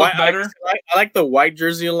 Did The it look white, better? I like the white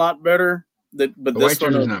jersey a lot better. But The this white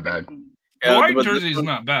one, jersey's not bad. The white but this jersey is one-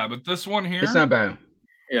 not bad, but this one here, It's not bad.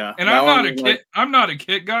 Yeah, and that I'm one not a was kit. I'm not a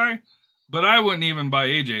kit guy, but I wouldn't even buy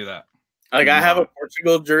AJ that. Like I have No. a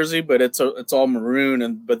Portugal jersey, but it's all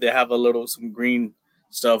maroon, but they have some green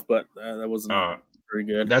stuff, but that wasn't very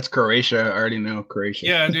good. That's Croatia. I already know Croatia.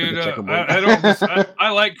 Yeah, The dude. checkerboard. I don't. I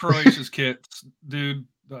like Croatia's kits, dude.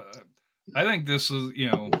 I think this is,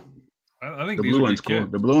 I think The these blue are one's good cool.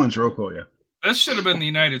 kits. The blue one's real cool. Yeah. This should have been the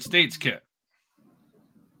United States kit.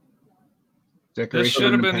 This Declaration should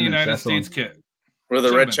of have been the Independence, United that's the one. States kit. Or the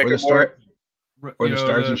Should've red been. Or the checkerboard. star, or You the know,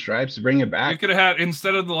 stars and stripes. Bring it back. You could have had,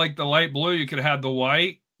 instead of the light blue, you could have had the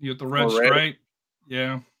white. You have the red Or red. stripe.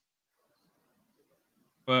 Yeah.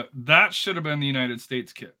 But that should have been the United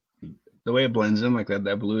States kit. The way it blends in like that,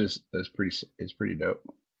 that blue is pretty dope.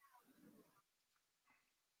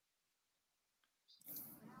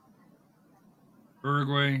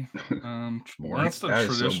 Uruguay. Boring. That's the That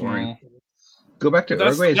is so traditional. boring. Go back to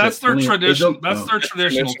That's, Uruguay. that's their tradition. That's no. their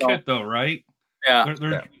traditional Traditional. kit, though, right? Yeah,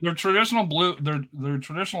 Their traditional blue. Their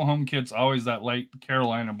traditional home kit's always that light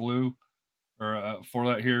Carolina blue, or for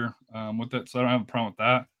that here with that. So I don't have a problem with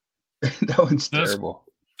that. That one's This- terrible.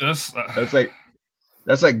 This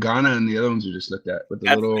That's like Ghana and the other ones we just looked at with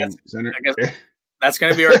the little center. I guess- that's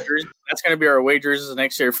gonna be our jersey. That's gonna be our away jerseys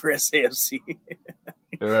next year for SAFC.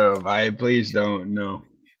 Oh, please don't. No.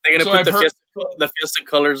 They're gonna So put I've the heard- Fiesta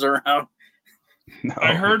colors around. No,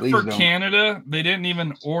 I heard please for don't. Canada, they didn't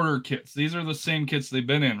even order kits. These are the same kits they've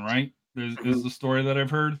been in, right? Is the story that I've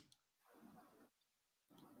heard.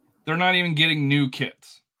 They're not even getting new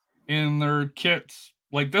kits. In their kits,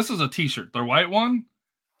 like this is a t-shirt. Their white one,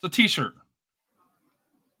 it's a t-shirt.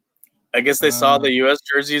 I guess they saw the U.S.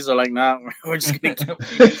 jerseys. Are like, nah, we're just gonna keep,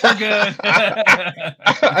 We're good.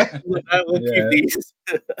 we'll Yeah. keep these.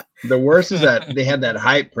 The worst is that they had that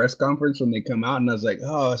hype press conference when they come out, and I was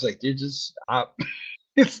like, dude, just stop.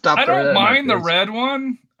 Stop. I throwing that don't in my mind the face. red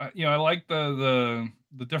one. I like the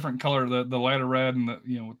different color, the lighter red, and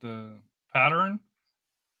with the pattern.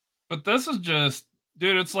 But this is just,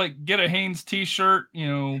 dude. It's like get a Hanes T-shirt.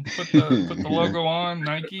 Put the logo on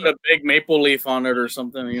Nike. Put a big maple leaf on it or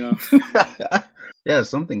something. Yeah,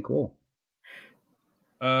 something cool.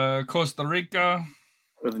 Costa Rica.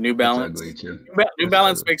 With New That's Balance. ugly too. New That's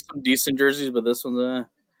Balance ugly. makes some decent jerseys, but this one's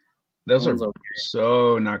Those That one's are okay.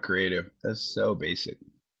 so not creative. That's so basic.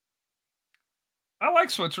 I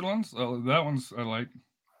like Switzerland's. Oh, that one's I like.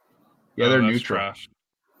 Yeah, they're that's neutral. Trash.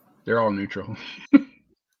 They're all neutral.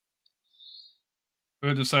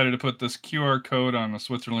 We decided to put this QR code on the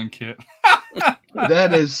Switzerland kit.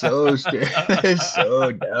 That is so that is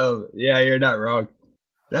so dumb. Yeah, you're not wrong.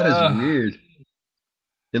 That is Ugh. weird.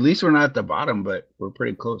 At least we're not at the bottom, but we're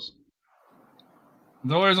pretty close.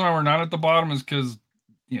 The only reason why we're not at the bottom is because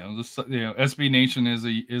SB Nation is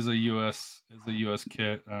a US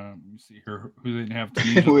kit. Let me see here who didn't have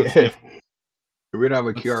Tunisia. we, Let's see we don't have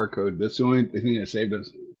a QR code. That's the only thing that saved us.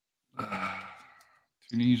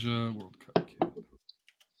 Tunisia World Cup kit.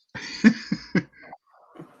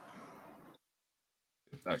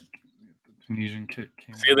 If the Tunisian kit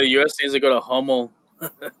came. see the U.S. needs to go to Hummel.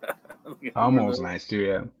 Almost nice too,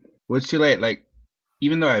 yeah. Well, it's too late. Like,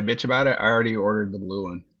 even though I bitch about it, I already ordered the blue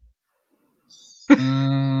one.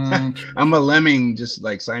 I'm a lemming. Just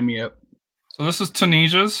like sign me up. So this is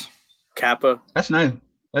Tunisia's. Kappa. That's nice.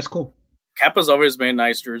 That's cool. Kappa's always made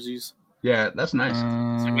nice jerseys. Yeah, that's nice.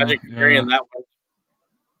 So imagine carrying that one.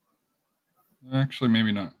 Actually,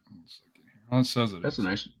 maybe not. One second here. Oh, it says it. That's a is.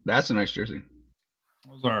 nice. That's a nice jersey. It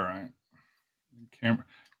was all right.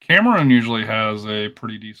 Cameron usually has a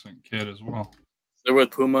pretty decent kit as well. They're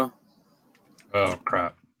with Puma. Oh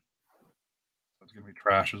crap! That's gonna be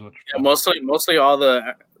trash, is what you're Yeah, saying. mostly all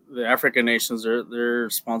the African nations they're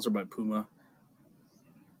sponsored by Puma.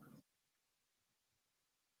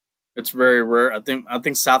 It's very rare. I think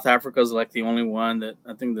South Africa is like the only one that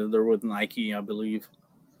I think that they're with Nike, I believe.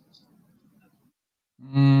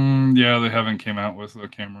 Yeah, they haven't came out with the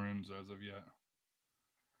Cameroons as of yet.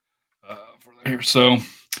 For that here, so.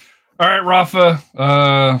 All right, Rafa.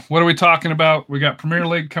 What are we talking about? We got Premier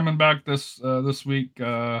League coming back this week.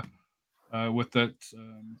 With that,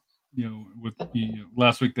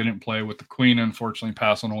 last week they didn't play with the Queen, unfortunately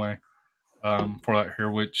passing away. For that here,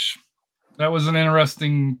 which that was an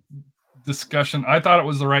interesting discussion. I thought it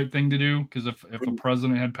was the right thing to do because if a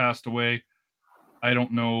president had passed away, I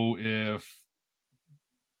don't know if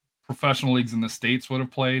professional leagues in the States would have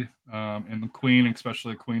played. And the Queen,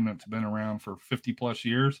 especially a Queen that's been around for 50 plus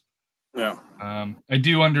years. Yeah. I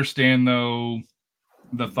do understand though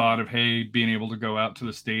the thought of, hey, being able to go out to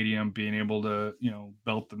the stadium, being able to,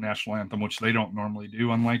 belt the national anthem, which they don't normally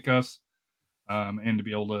do, unlike us, and to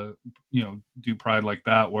be able to, do Pride like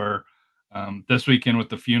that, where this weekend with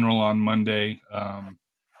the funeral on Monday,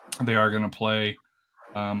 they are going to play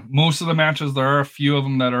most of the matches. There are a few of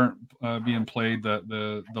them that aren't being played,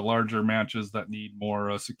 the larger matches that need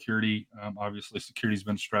more security. Obviously, security's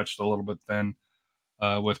been stretched a little bit thin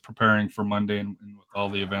with preparing for Monday and with all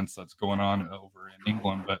the events that's going on over in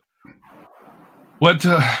England. But what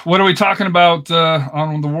are we talking about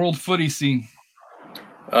on the world footy scene?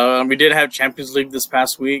 We did have Champions League this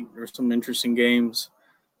past week. There were some interesting games.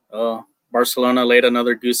 Barcelona laid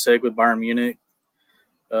another goose egg with Bayern Munich.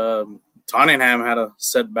 Tottenham had a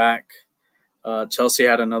setback. Chelsea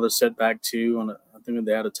had another setback too. I think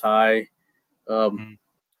they had a tie.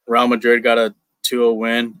 Real Madrid got a 2-0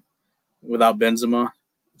 win without Benzema.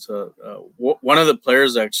 So one of the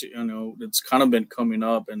players actually, it's kind of been coming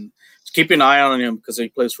up, and just keep an eye on him because he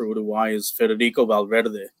plays for Uruguay, is Federico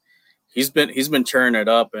Valverde. He's been tearing it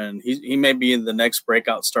up, and he may be the next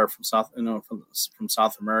breakout star from South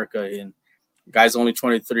America. And the guy's only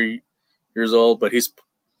 23 years old, but he's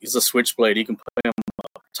a switchblade. He can play him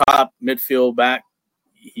up top, midfield, back.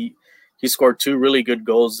 He scored 2 really good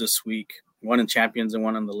goals this week, one in Champions and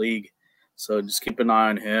one in the league. So just keep an eye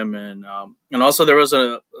on him. And also there was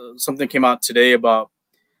something came out today about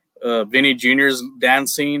Vinny Jr.'s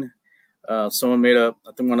dancing. Someone I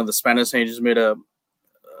think one of the Spanish agents made a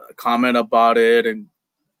comment about it and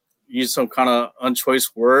used some kind of unchoice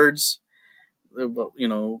words,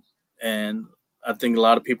 and I think a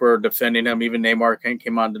lot of people are defending him. Even Neymar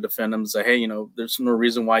came out to defend him and say, hey, there's no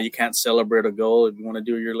reason why you can't celebrate a goal. If you want to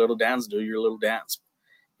do your little dance, do your little dance.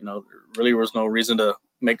 There really was no reason to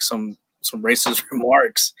make some racist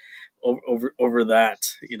remarks over that,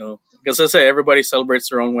 because I say everybody celebrates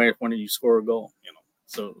their own way when you score a goal,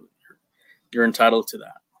 so you're entitled to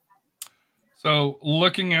that. So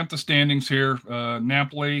looking at the standings here,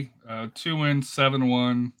 Napoli, 2 wins,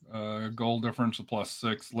 7-1, goal differential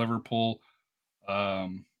 +6. Liverpool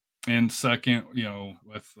in second,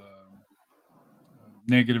 with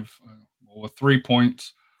negative, with 3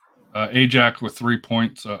 points. Ajax with 3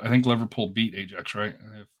 points. I think Liverpool beat Ajax, right?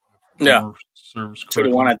 Yeah. Serves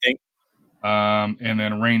 2-1, I think. And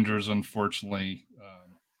then Rangers, unfortunately,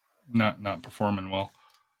 not performing well.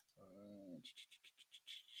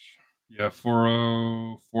 Yeah,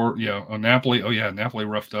 4-0. Napoli. Oh, yeah, Napoli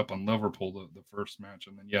roughed up on Liverpool the first match.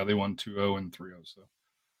 And then, they won 2-0 and 3-0.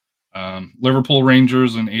 So Liverpool,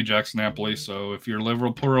 Rangers, and Ajax, Napoli. So if you're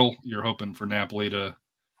Liverpool, you're hoping for Napoli to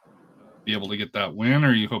be able to get that win, or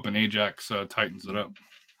are you hoping Ajax tightens it up?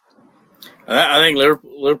 I think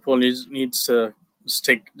Liverpool needs to just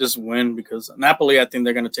take this win, because Napoli, I think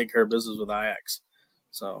they're going to take care of business with Ajax.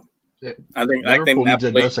 So I think Liverpool needs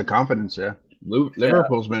Napoli, a dose of confidence. Yeah,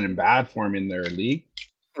 Liverpool's been in bad form in their league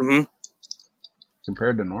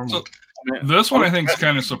compared to normal. So, this one I think is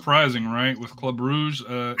kind of surprising, right? With Club Brugge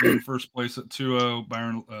in first place at 2-0,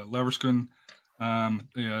 Bayern Leverkusen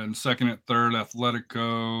in second at third,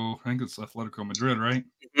 Atletico. I think it's Atletico Madrid, right?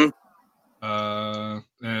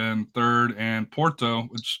 And third, and Porto,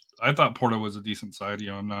 which I thought Porto was a decent side.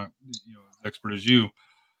 I'm not as expert as you,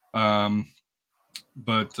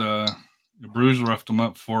 but Bruges roughed them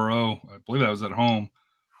up 4-0. I believe that was at home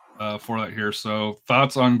for that here. So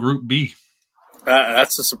thoughts on Group B?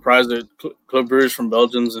 That's a surprise that Club Brugge from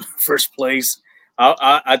Belgium's in first place.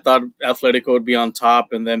 I thought Atletico would be on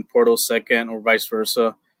top and then Porto second, or vice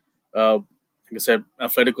versa. Like I said,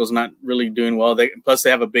 Atletico's not really doing well. Plus they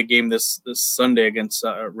have a big game this Sunday against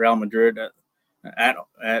Real Madrid at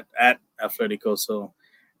Atletico. So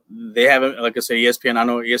they haven't, like I said, ESPN. I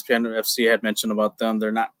know ESPN FC had mentioned about them.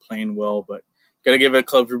 They're not playing well, but gotta give it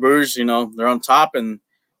Club Brugge. They're on top, and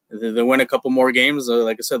they win a couple more games.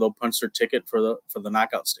 Like I said, they'll punch their ticket for the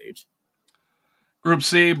knockout stage. Group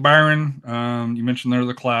C, Bayern. You mentioned they're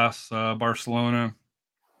the class. Barcelona,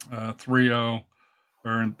 3-0.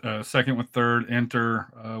 Or second with third, Inter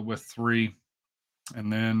with 3,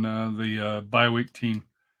 and then the bye week team,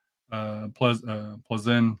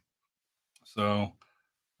 Plzen. So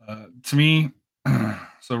to me,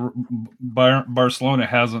 so Barcelona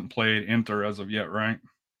hasn't played Inter as of yet, right?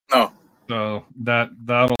 No. So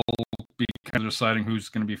that'll be kind of deciding who's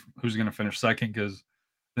going to finish second, because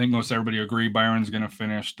I think most everybody agree Bayern's going to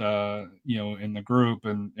finish in the group,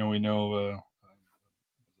 and we know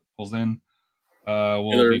Plzen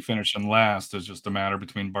will be finishing last. It's just a matter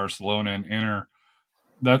between Barcelona and Inter.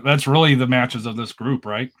 That's really the matches of this group,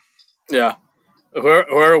 right? Yeah.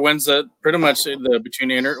 Whoever wins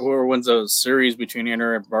between Inter, whoever wins a series between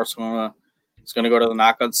Inter and Barcelona is going to go to the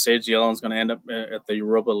knockout stage. The other one's going to end up at the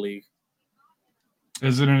Europa League.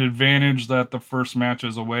 Is it an advantage that the first match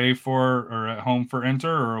is away for or at home for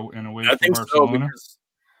Inter or and away I for think Barcelona? so, because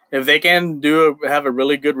if they can have a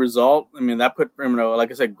really good result, I mean, that put,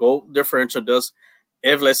 like I said, goal differential does.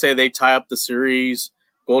 If, let's say, they tie up the series,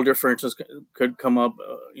 goal differentials could come up,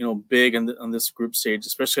 big on this group stage,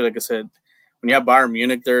 especially, like I said, when you have Bayern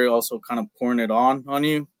Munich, they're also kind of pouring it on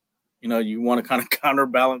you. You want to kind of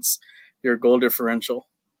counterbalance your goal differential.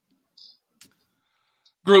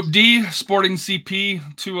 Group D, Sporting CP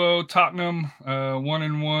 2-0, Tottenham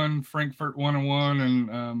 1-1, Frankfurt 1-1, and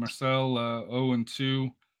Marseille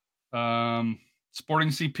 0-2. Sporting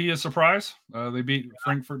CP a surprise. They beat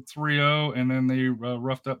Frankfurt 3-0, and then they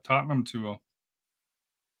roughed up Tottenham 2-0.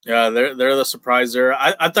 Yeah, they're the surprise there.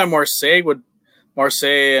 I thought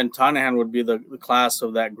Marseille and Tottenham would be the class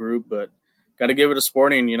of that group, but got to give it to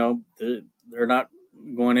Sporting. They're not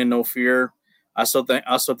going in no fear. I still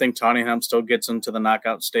think Tottenham still gets into the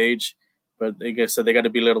knockout stage, but like I said, they got to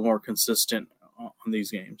be a little more consistent on these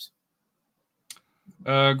games.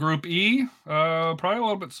 Group E, probably a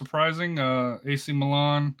little bit surprising. AC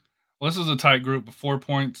Milan. Well, this is a tight group of 4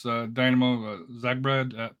 points. Dynamo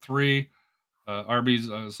Zagreb at 3.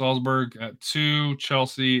 RB Salzburg at 2.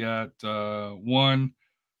 Chelsea at 1.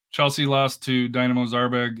 Chelsea lost to Dynamo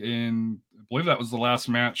Zagreb in, I believe that was the last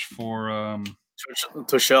match for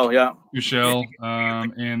Tuchel, yeah. Tuchel.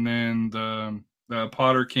 And then the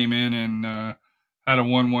Potter came in and had a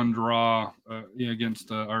 1-1 draw against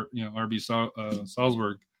RB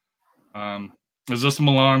Salzburg. Is this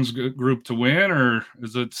Milan's group to win, or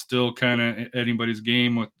is it still kind of anybody's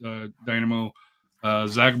game with Dynamo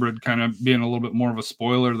Zagreb kind of being a little bit more of a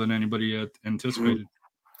spoiler than anybody had anticipated?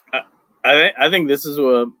 I think this is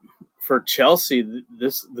for Chelsea.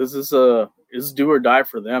 This is do or die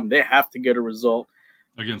for them. They have to get a result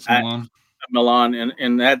against Milan,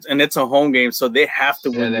 and it's a home game, so they have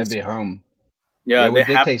to win. That'd be home. Yeah, what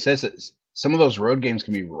dictate says it. Some of those road games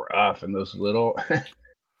can be rough, and those little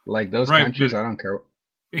like those countries. I don't care.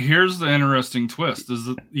 Here's the interesting twist: is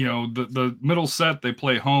that the middle set they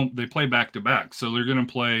play home, they play back to back, so they're going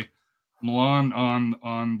to play Milan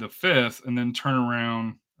on the 5th, and then turn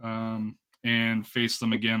around and face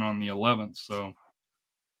them again on the 11th. So.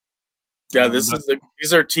 Yeah,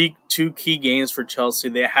 these are two key games for Chelsea.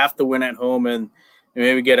 They have to win at home and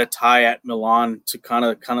maybe get a tie at Milan to kind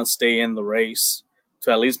of stay in the race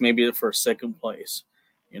to at least maybe for second place.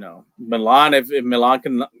 Milan, if Milan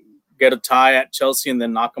can get a tie at Chelsea and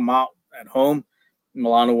then knock them out at home,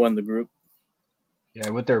 Milan will win the group.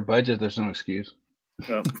 Yeah, with their budget, there's no excuse.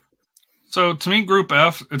 Yeah. So to me, Group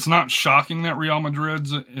F, it's not shocking that Real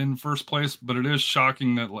Madrid's in first place, but it is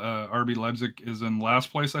shocking that RB Leipzig is in last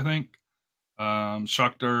place, I think.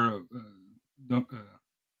 Shakhtar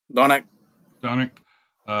Donetsk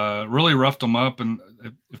really roughed them up, and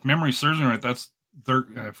if memory serves me right, that's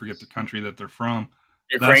I forget the country that they're from.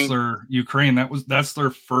 Ukraine. That's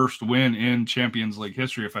their first win in Champions League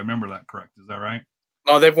history, if I remember that correct. Is that right?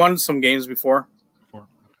 No, they've won some games before.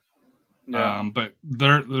 Yeah. But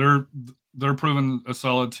they're proven a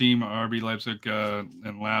solid team. RB Leipzig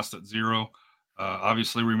and last at 0.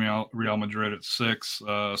 Obviously, Real Madrid at 6.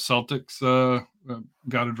 Celtics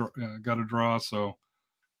got a draw, so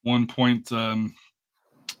 1 point. Can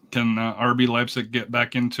RB Leipzig get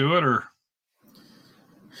back into it, or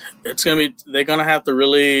they're gonna have to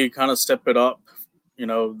really kind of step it up.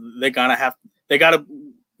 They got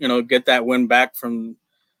to get that win back from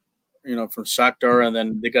Shakhtar, and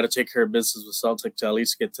then they got to take care of business with Celtic to at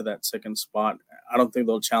least get to that second spot. I don't think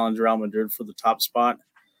they'll challenge Real Madrid for the top spot.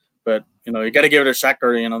 But, you got to give it to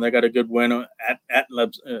Shakhtar. They got a good win at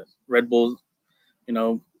Red Bull.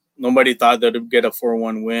 Nobody thought they'd get a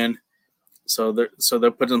 4-1 win. So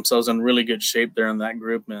they'll put themselves in really good shape there in that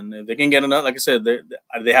group. And if they can get another, like I said,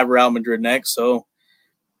 they have Real Madrid next. So,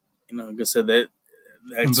 like I said, they're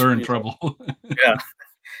in trouble. Yeah.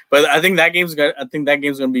 But I think that game's going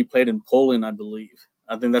to be played in Poland, I believe.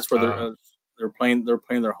 I think that's where they're playing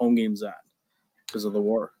their home games at because of the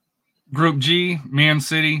war. Group G, Man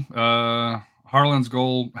City. Haaland's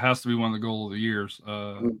goal has to be one of the goal of the years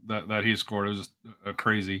that he scored. It was just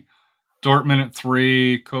crazy. Dortmund at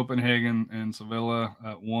 3, Copenhagen and Sevilla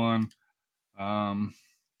at 1. And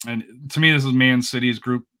to me, this is Man City's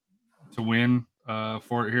group to win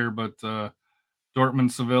for it here. But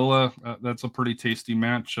Dortmund, Sevilla, that's a pretty tasty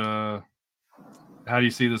match. How do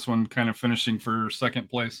you see this one kind of finishing for second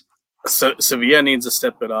place? Sevilla needs to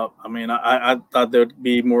step it up. I mean, I thought there would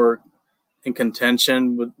be more in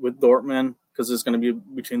contention with Dortmund because it's going to be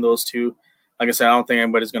between those two. Like I said, I don't think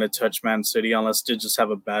anybody's going to touch Man City unless they just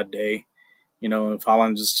have a bad day. If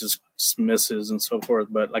Haaland just just misses and so forth.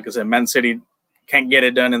 But like I said, Man City can't get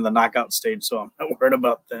it done in the knockout stage, so I'm not worried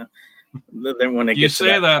about them. Then when they You get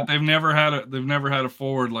say to that they've never had a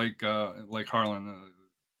forward like Haaland.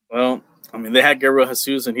 well, I mean, they had Gabriel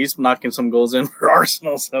Jesus, and he's knocking some goals in for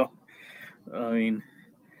Arsenal. So, I mean,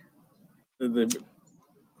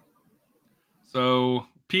 So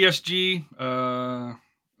PSG,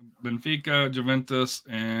 Benfica, Juventus,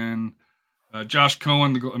 and Josh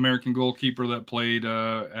Cohen, the American goalkeeper that played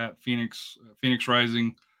at Phoenix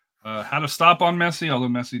Rising, had a stop on Messi, although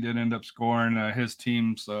Messi did end up scoring. His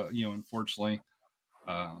team's, unfortunately,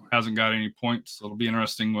 hasn't got any points. So it'll be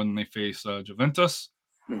interesting when they face Juventus.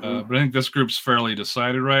 But I think this group's fairly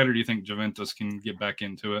decided, right? Or do you think Juventus can get back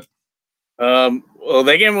into it? Well,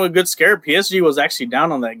 they gave him a good scare. PSG was actually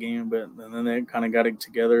down on that game, but then they kind of got it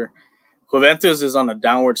together. Juventus is on a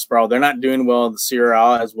downward spiral. They're not doing well in the Serie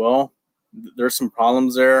A as well. There's some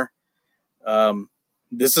problems there.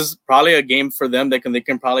 This is probably a game for them. They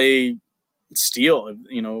can probably steal,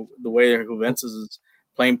 the way Juventus is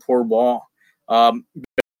playing poor ball.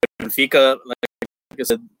 Benfica, like I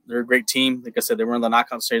said, they're a great team. Like I said, they were in the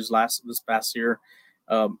knockout stage this past year.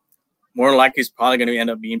 More than likely, it's probably going to end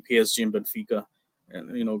up being PSG and Benfica,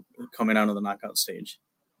 and coming out of the knockout stage.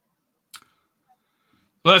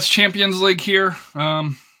 Well, that's Champions League here.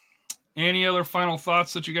 Any other final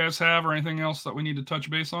thoughts that you guys have, or anything else that we need to touch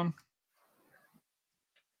base on?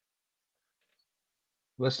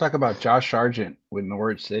 Let's talk about Josh Sargent with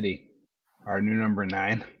Norwich City, our new number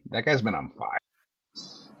 9. That guy's been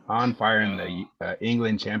on fire in the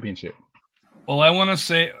England Championship. Well, I want to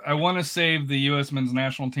save the U.S. men's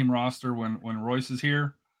national team roster when Royce is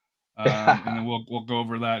here, and then we'll go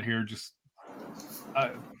over that here. Just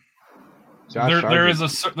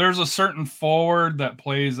there's a certain forward that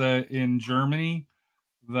plays in Germany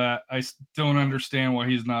that I don't understand why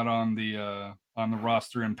he's not on the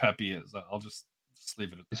roster, and Pepe is. I'll just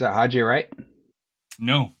leave it at that. Is that Haji, right?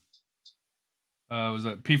 No. Was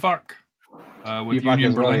that PFOC? With PFOC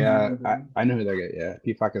Union as well, Berlin. yeah. I know who they're getting. Yeah,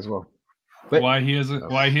 PFOC as well. But Why he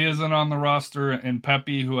isn't on the roster, and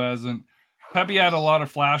Pepe, who hasn't. Pepe had a lot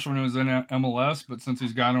of flash when he was in MLS, but since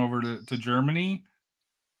he's gone over to Germany,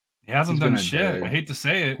 he hasn't done shit. dud. I hate to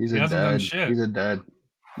say it. He hasn't done dud. shit. He's a dud.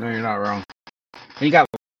 No, you're not wrong. He got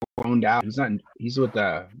loaned out. He's with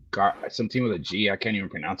some team with a G. I can't even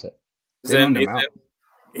pronounce it. He's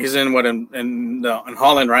in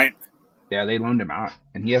Holland, right? Yeah, they loaned him out,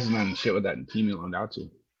 and he hasn't done shit with that team he loaned out to.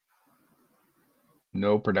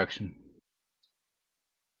 No production.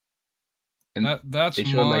 And That's they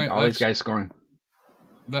showed all these guys scoring.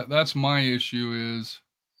 That's my issue is,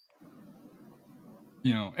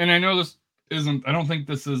 and I know this isn't. I don't think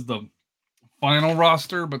this is the final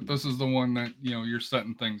roster, but this is the one that you're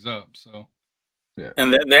setting things up. So yeah,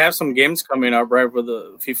 and they have some games coming up right for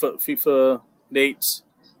the FIFA dates.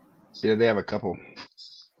 Yeah, they have a couple.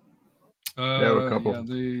 They have a couple.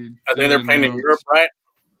 Yeah, I think they're playing in Europe, right?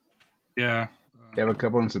 Yeah, they have a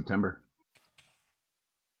couple in September.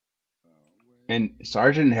 And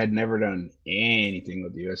Sargent had never done anything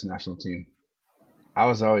with the U.S. national team. I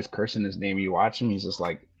was always cursing his name. You watch him, he's just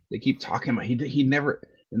like, they keep talking about he never,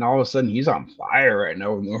 and all of a sudden he's on fire right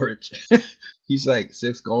now with Norwich. He's like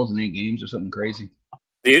 6 goals in 8 games or something crazy.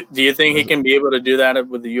 Do you think he can be able to do that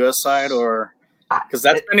with the U.S. side, or because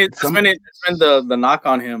that's been the knock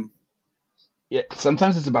on him? Yeah,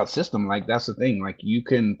 sometimes it's about system. Like that's the thing. Like you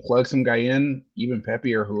can plug some guy in, even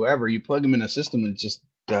Pepe or whoever, you plug him in a system and it just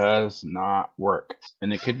does not work.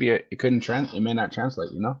 And it may not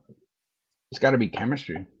translate, It's got to be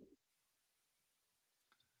chemistry.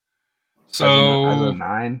 So as a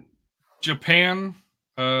 9, Japan,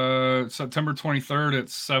 September 23rd at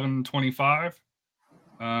 7:25,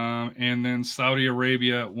 and then Saudi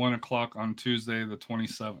Arabia at 1:00 on Tuesday the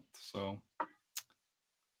 27th. So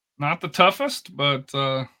not the toughest, but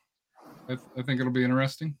I think it'll be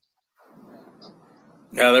interesting.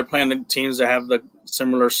 Yeah, they're playing the teams that have the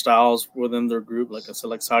similar styles within their group. Like I said,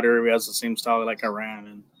 like Saudi Arabia has the same style like Iran,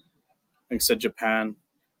 and like I said, Japan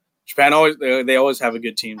always have a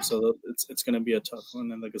good team, so it's going to be a tough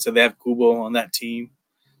one. And like I said, they have Kubo on that team,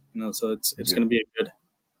 so it's going to be a good.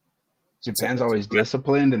 Japan's always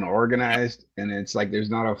disciplined and organized, and it's like there's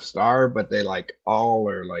not a star, but they all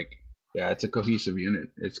are it's a cohesive unit.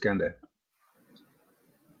 It's kind of.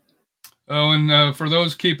 Oh, and for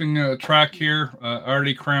those keeping track here,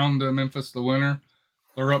 already crowned Memphis the winner.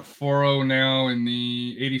 They're up 4-0 now in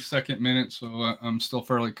the 82nd minute, so I'm still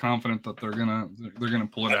fairly confident that they're gonna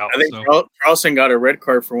pull it out. I think Charleston got a red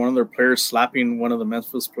card for one of their players slapping one of the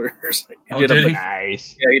Memphis players.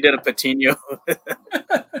 Nice. Yeah, he did a Patino.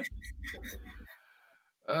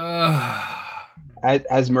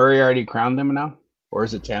 Has Murray already crowned him now, or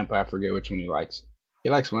is it Tampa? I forget which one he likes. He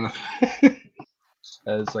likes winning.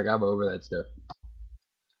 It's like I'm over that stuff.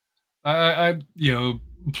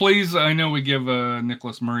 Please, I know we give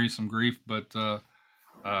Nicholas Murray some grief, but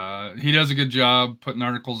he does a good job putting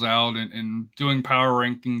articles out, and doing power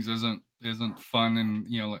rankings isn't fun.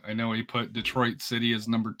 And I know he put Detroit City as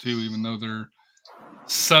number 2, even though they're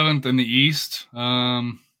 7th in the East.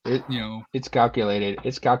 It's calculated.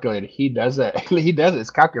 It's calculated. He does that. He does it. It's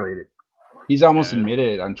calculated. He's almost admitted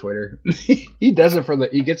it on Twitter. He does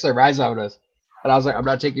it he gets a rise out of us. And I was like, I'm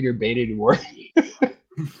not taking your bait anymore.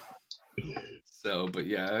 So, but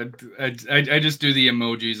yeah, I just do the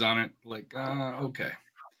emojis on it. Like, okay.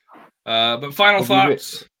 But final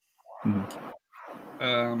thoughts.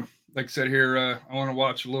 Mm-hmm. Like I said here, I want to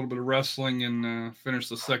watch a little bit of wrestling and finish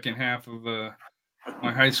the second half of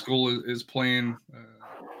my high school is playing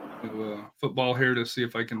football here to see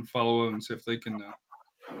if I can follow them and see if they can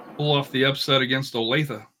pull off the upset against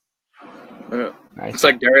Olathe. Nice. It's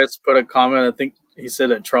like Darius put a comment. I think he said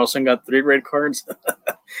that Charleston got 3 red cards.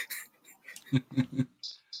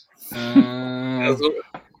 That's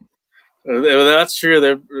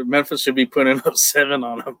true. Memphis should be putting up 7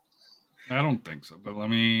 on them. I don't think so, but let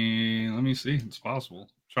me see. It's possible.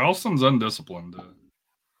 Charleston's undisciplined.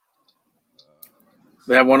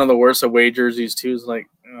 They have one of the worst away jerseys too. It's like,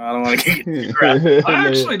 I don't want to get crap. I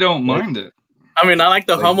actually don't mind it. I mean, I like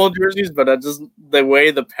the Hummel jerseys, but the way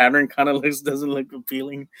the pattern kind of looks doesn't look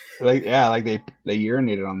appealing. Like they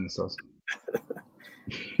urinated on themselves.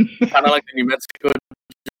 Kind of like the New Mexico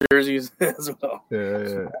jerseys as well.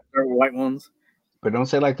 Yeah. Or white ones. But don't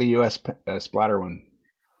say like the U.S. Splatter one.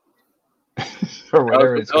 Or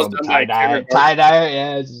whatever it's called. Tie-dye. Tie-dye.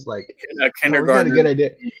 Yeah, it's just like kindergarten. A good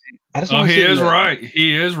idea. He is right.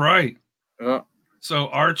 He is right. Yeah. So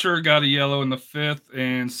Archer got a yellow in the 5th,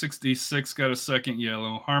 and 66 got a second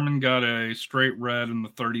yellow. Harmon got a straight red in the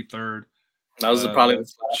 33rd. That was probably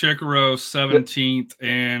the Chicoro 17th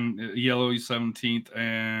and yellow 17th,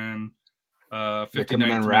 and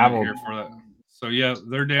 59th here for that. So yeah,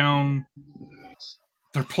 they're down.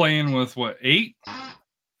 They're playing with what, 8?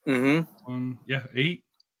 Mm-hmm. 8.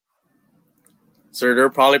 So they're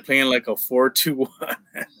probably playing like a 4-2-1.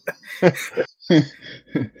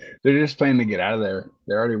 They're just playing to get out of there.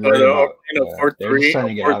 They're already worried about 4-3,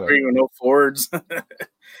 4-3 with no forwards.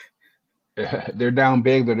 They're down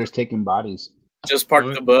big. They're just taking bodies. Just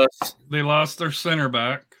park the bus. They lost their center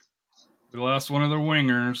back. They lost one of their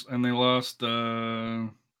wingers, and they lost,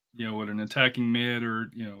 an attacking mid or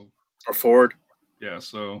forward. Yeah,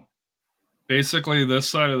 so basically this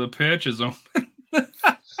side of the pitch is open.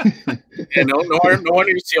 Yeah, no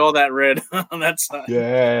wonder you see all that red on that side.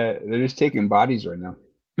 Yeah, they're just taking bodies right now.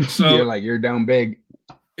 So you're down big.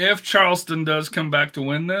 If Charleston does come back to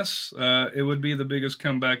win this, it would be the biggest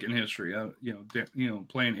comeback in history.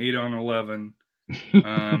 Playing 8 on 11,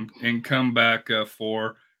 and come back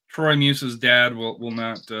for Troy Muse's dad will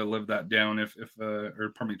not live that down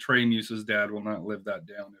Trey Muse's dad will not live that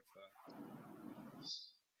down if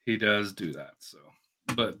he does do that. So,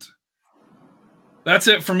 but that's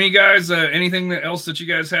it for me, guys. Anything else that you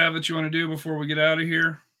guys have that you want to do before we get out of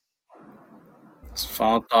here?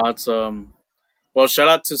 Final thoughts. Well, shout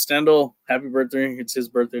out to Stendhal. Happy birthday. It's his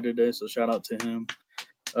birthday today, so shout out to him.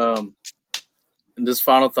 And this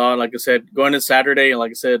final thought, like I said, going to Saturday, and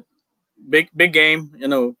like I said, big game,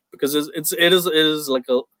 because it is like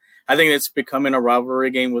I think it's becoming a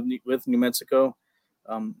rivalry game with New Mexico,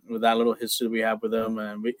 with that little history we have with them.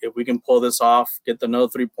 And if we can pull this off, get another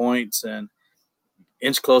 3 points and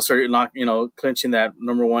inch closer, clinching that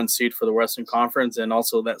number 1 seed for the Western Conference and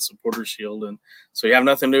also that supporter shield. And so you have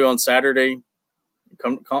nothing to do on Saturday.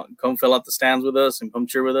 Come fill out the stands with us and come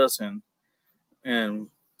cheer with us and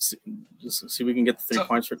see if we can get the 3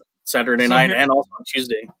 points for Saturday night and also on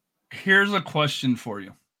Tuesday. Here's a question for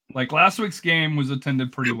you. Like last week's game was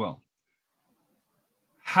attended pretty well.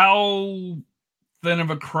 How thin of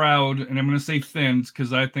a crowd, and I'm going to say thin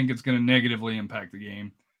because I think it's going to negatively impact the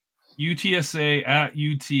game. UTSA at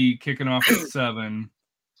UT kicking off at 7.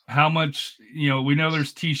 How much, we know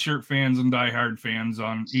there's T-shirt fans and diehard fans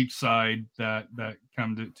on each side that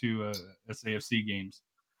come to SAFC games.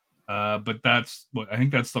 But I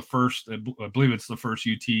think that's the first, I believe it's the first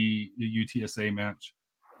UTSA match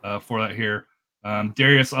for that here.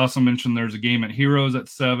 Darius also mentioned there's a game at Heroes at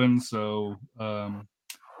 7. So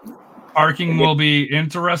parking will be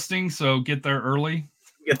interesting. So get there early.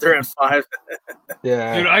 Get there at 5.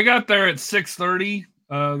 Yeah. Dude, I got there at 6:30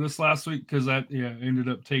 this last week because I ended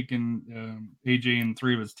up taking AJ and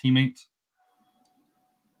 3 of his teammates.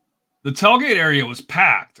 The tailgate area was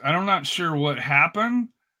packed. I'm not sure what happened,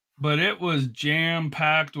 but it was jam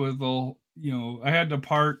packed with I had to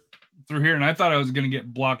park through here, and I thought I was going to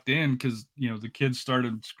get blocked in because the kids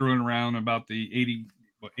started screwing around about the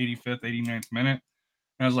 85th, 89th minute.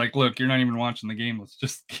 And I was like, look, you're not even watching the game. Let's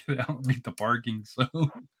just get out and beat the parking. So,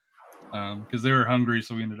 because they were hungry,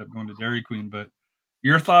 so we ended up going to Dairy Queen. But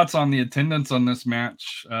your thoughts on the attendance on this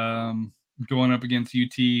match going up against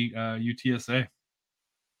UTSA?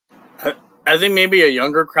 I think maybe a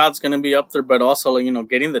younger crowd's going to be up there, but also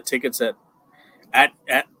getting the tickets at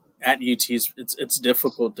UT it's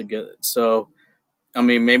difficult to get it. So, I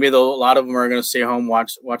mean, maybe a lot of them are going to stay home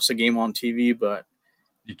watch the game on TV, but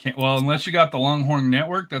you can't. Well, unless you got the Longhorn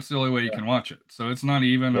Network, that's the only way you can watch it. So it's not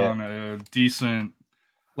even on a decent.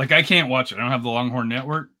 Like I can't watch it. I don't have the Longhorn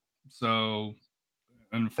Network, so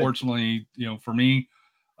unfortunately, for me,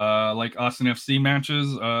 like Austin FC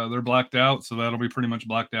matches, they're blacked out, so that'll be pretty much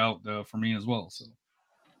blacked out for me as well. So,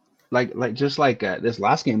 just like this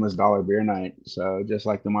last game was dollar beer night, so just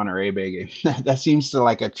like the Monterey Bay game, that seems to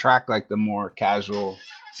attract the more casual.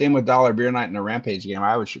 Same with dollar beer night and the Rampage game.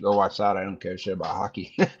 I would go watch that. I don't care shit about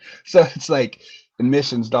hockey. So it's like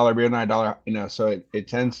admissions, dollar beer night, so it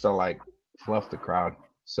tends to fluff the crowd.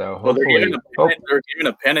 So hopefully they're giving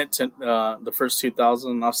a pennant to the first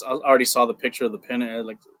 2,000. I already saw the picture of the pennant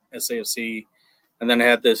at SAFC, and then it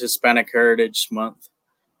had this Hispanic Heritage Month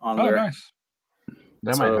on there. Nice.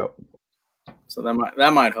 That might help. So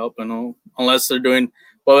that might help, unless they're doing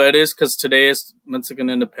well. It is because today is Mexican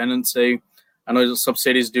Independence Day. I know some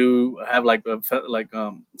cities do have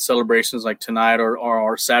celebrations like tonight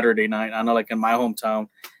or Saturday night. I know in my hometown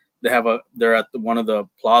they're at one of the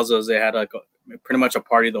plazas. They had pretty much a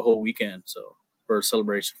party the whole weekend, so for a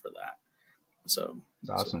celebration for that. So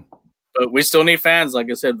awesome. But we still need fans. Like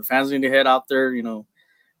I said, the fans need to head out there. We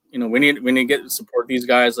need to get support these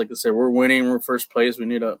guys. Like I said, we're winning. We're first place. We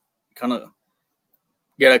need to kind of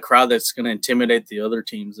get a crowd that's going to intimidate the other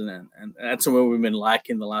teams, and that's what we've been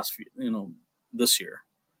lacking the last few, this year.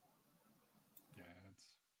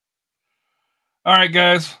 All right,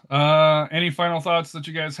 guys. Any final thoughts that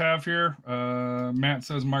you guys have here? Matt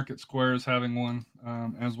says Market Square is having one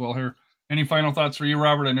as well here. Any final thoughts for you,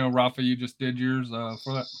 Robert? I know, Rafa, you just did yours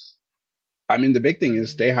for that. I mean, the big thing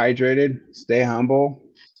is stay hydrated, stay humble.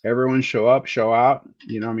 Everyone show up, show out.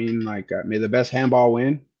 May the best handball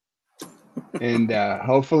win. And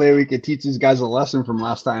hopefully we could teach these guys a lesson from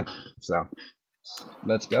last time. So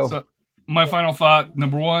let's go. So, my final thought,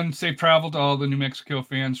 number one, safe travel to all the New Mexico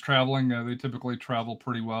fans traveling. They typically travel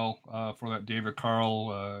pretty well for that. David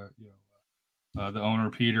Carl, the owner,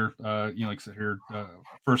 Peter, like I said here,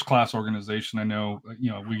 first-class organization. I know,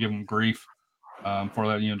 we give them grief for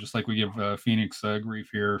that, just like we give Phoenix grief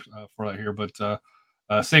here for that here. But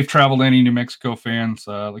safe travel to any New Mexico fans.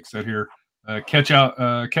 Like I said here, catch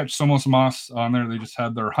Somos Moss on there. They just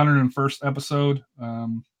had their 101st episode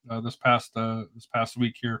this past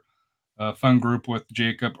week here. Fun group with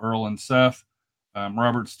Jacob, Earl, and Seth.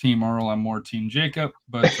 Robert's team Earl. I'm more team Jacob.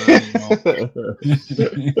 But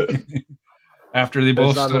after they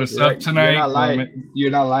both stood us up tonight,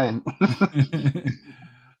 you're not lying.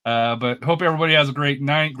 But hope everybody has a great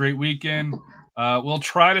night, great weekend. We'll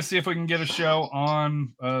try to see if we can get a show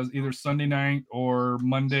on either Sunday night or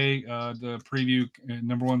Monday to preview.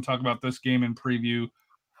 Number one, talk about this game and preview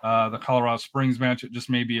the Colorado Springs match. It just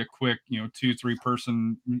may be a quick, 2-3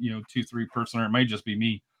 person, or it might just be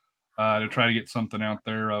me to try to get something out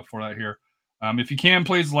there for that here. If you can,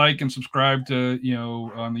 please like and subscribe to,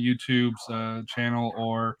 on the YouTube's channel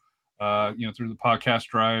or, through the podcast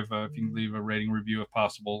drive. If you can leave a rating review if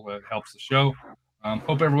possible, it helps the show.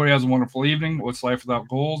 Hope everybody has a wonderful evening. What's life without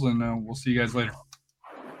goals? And we'll see you guys later.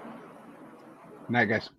 Night, guys.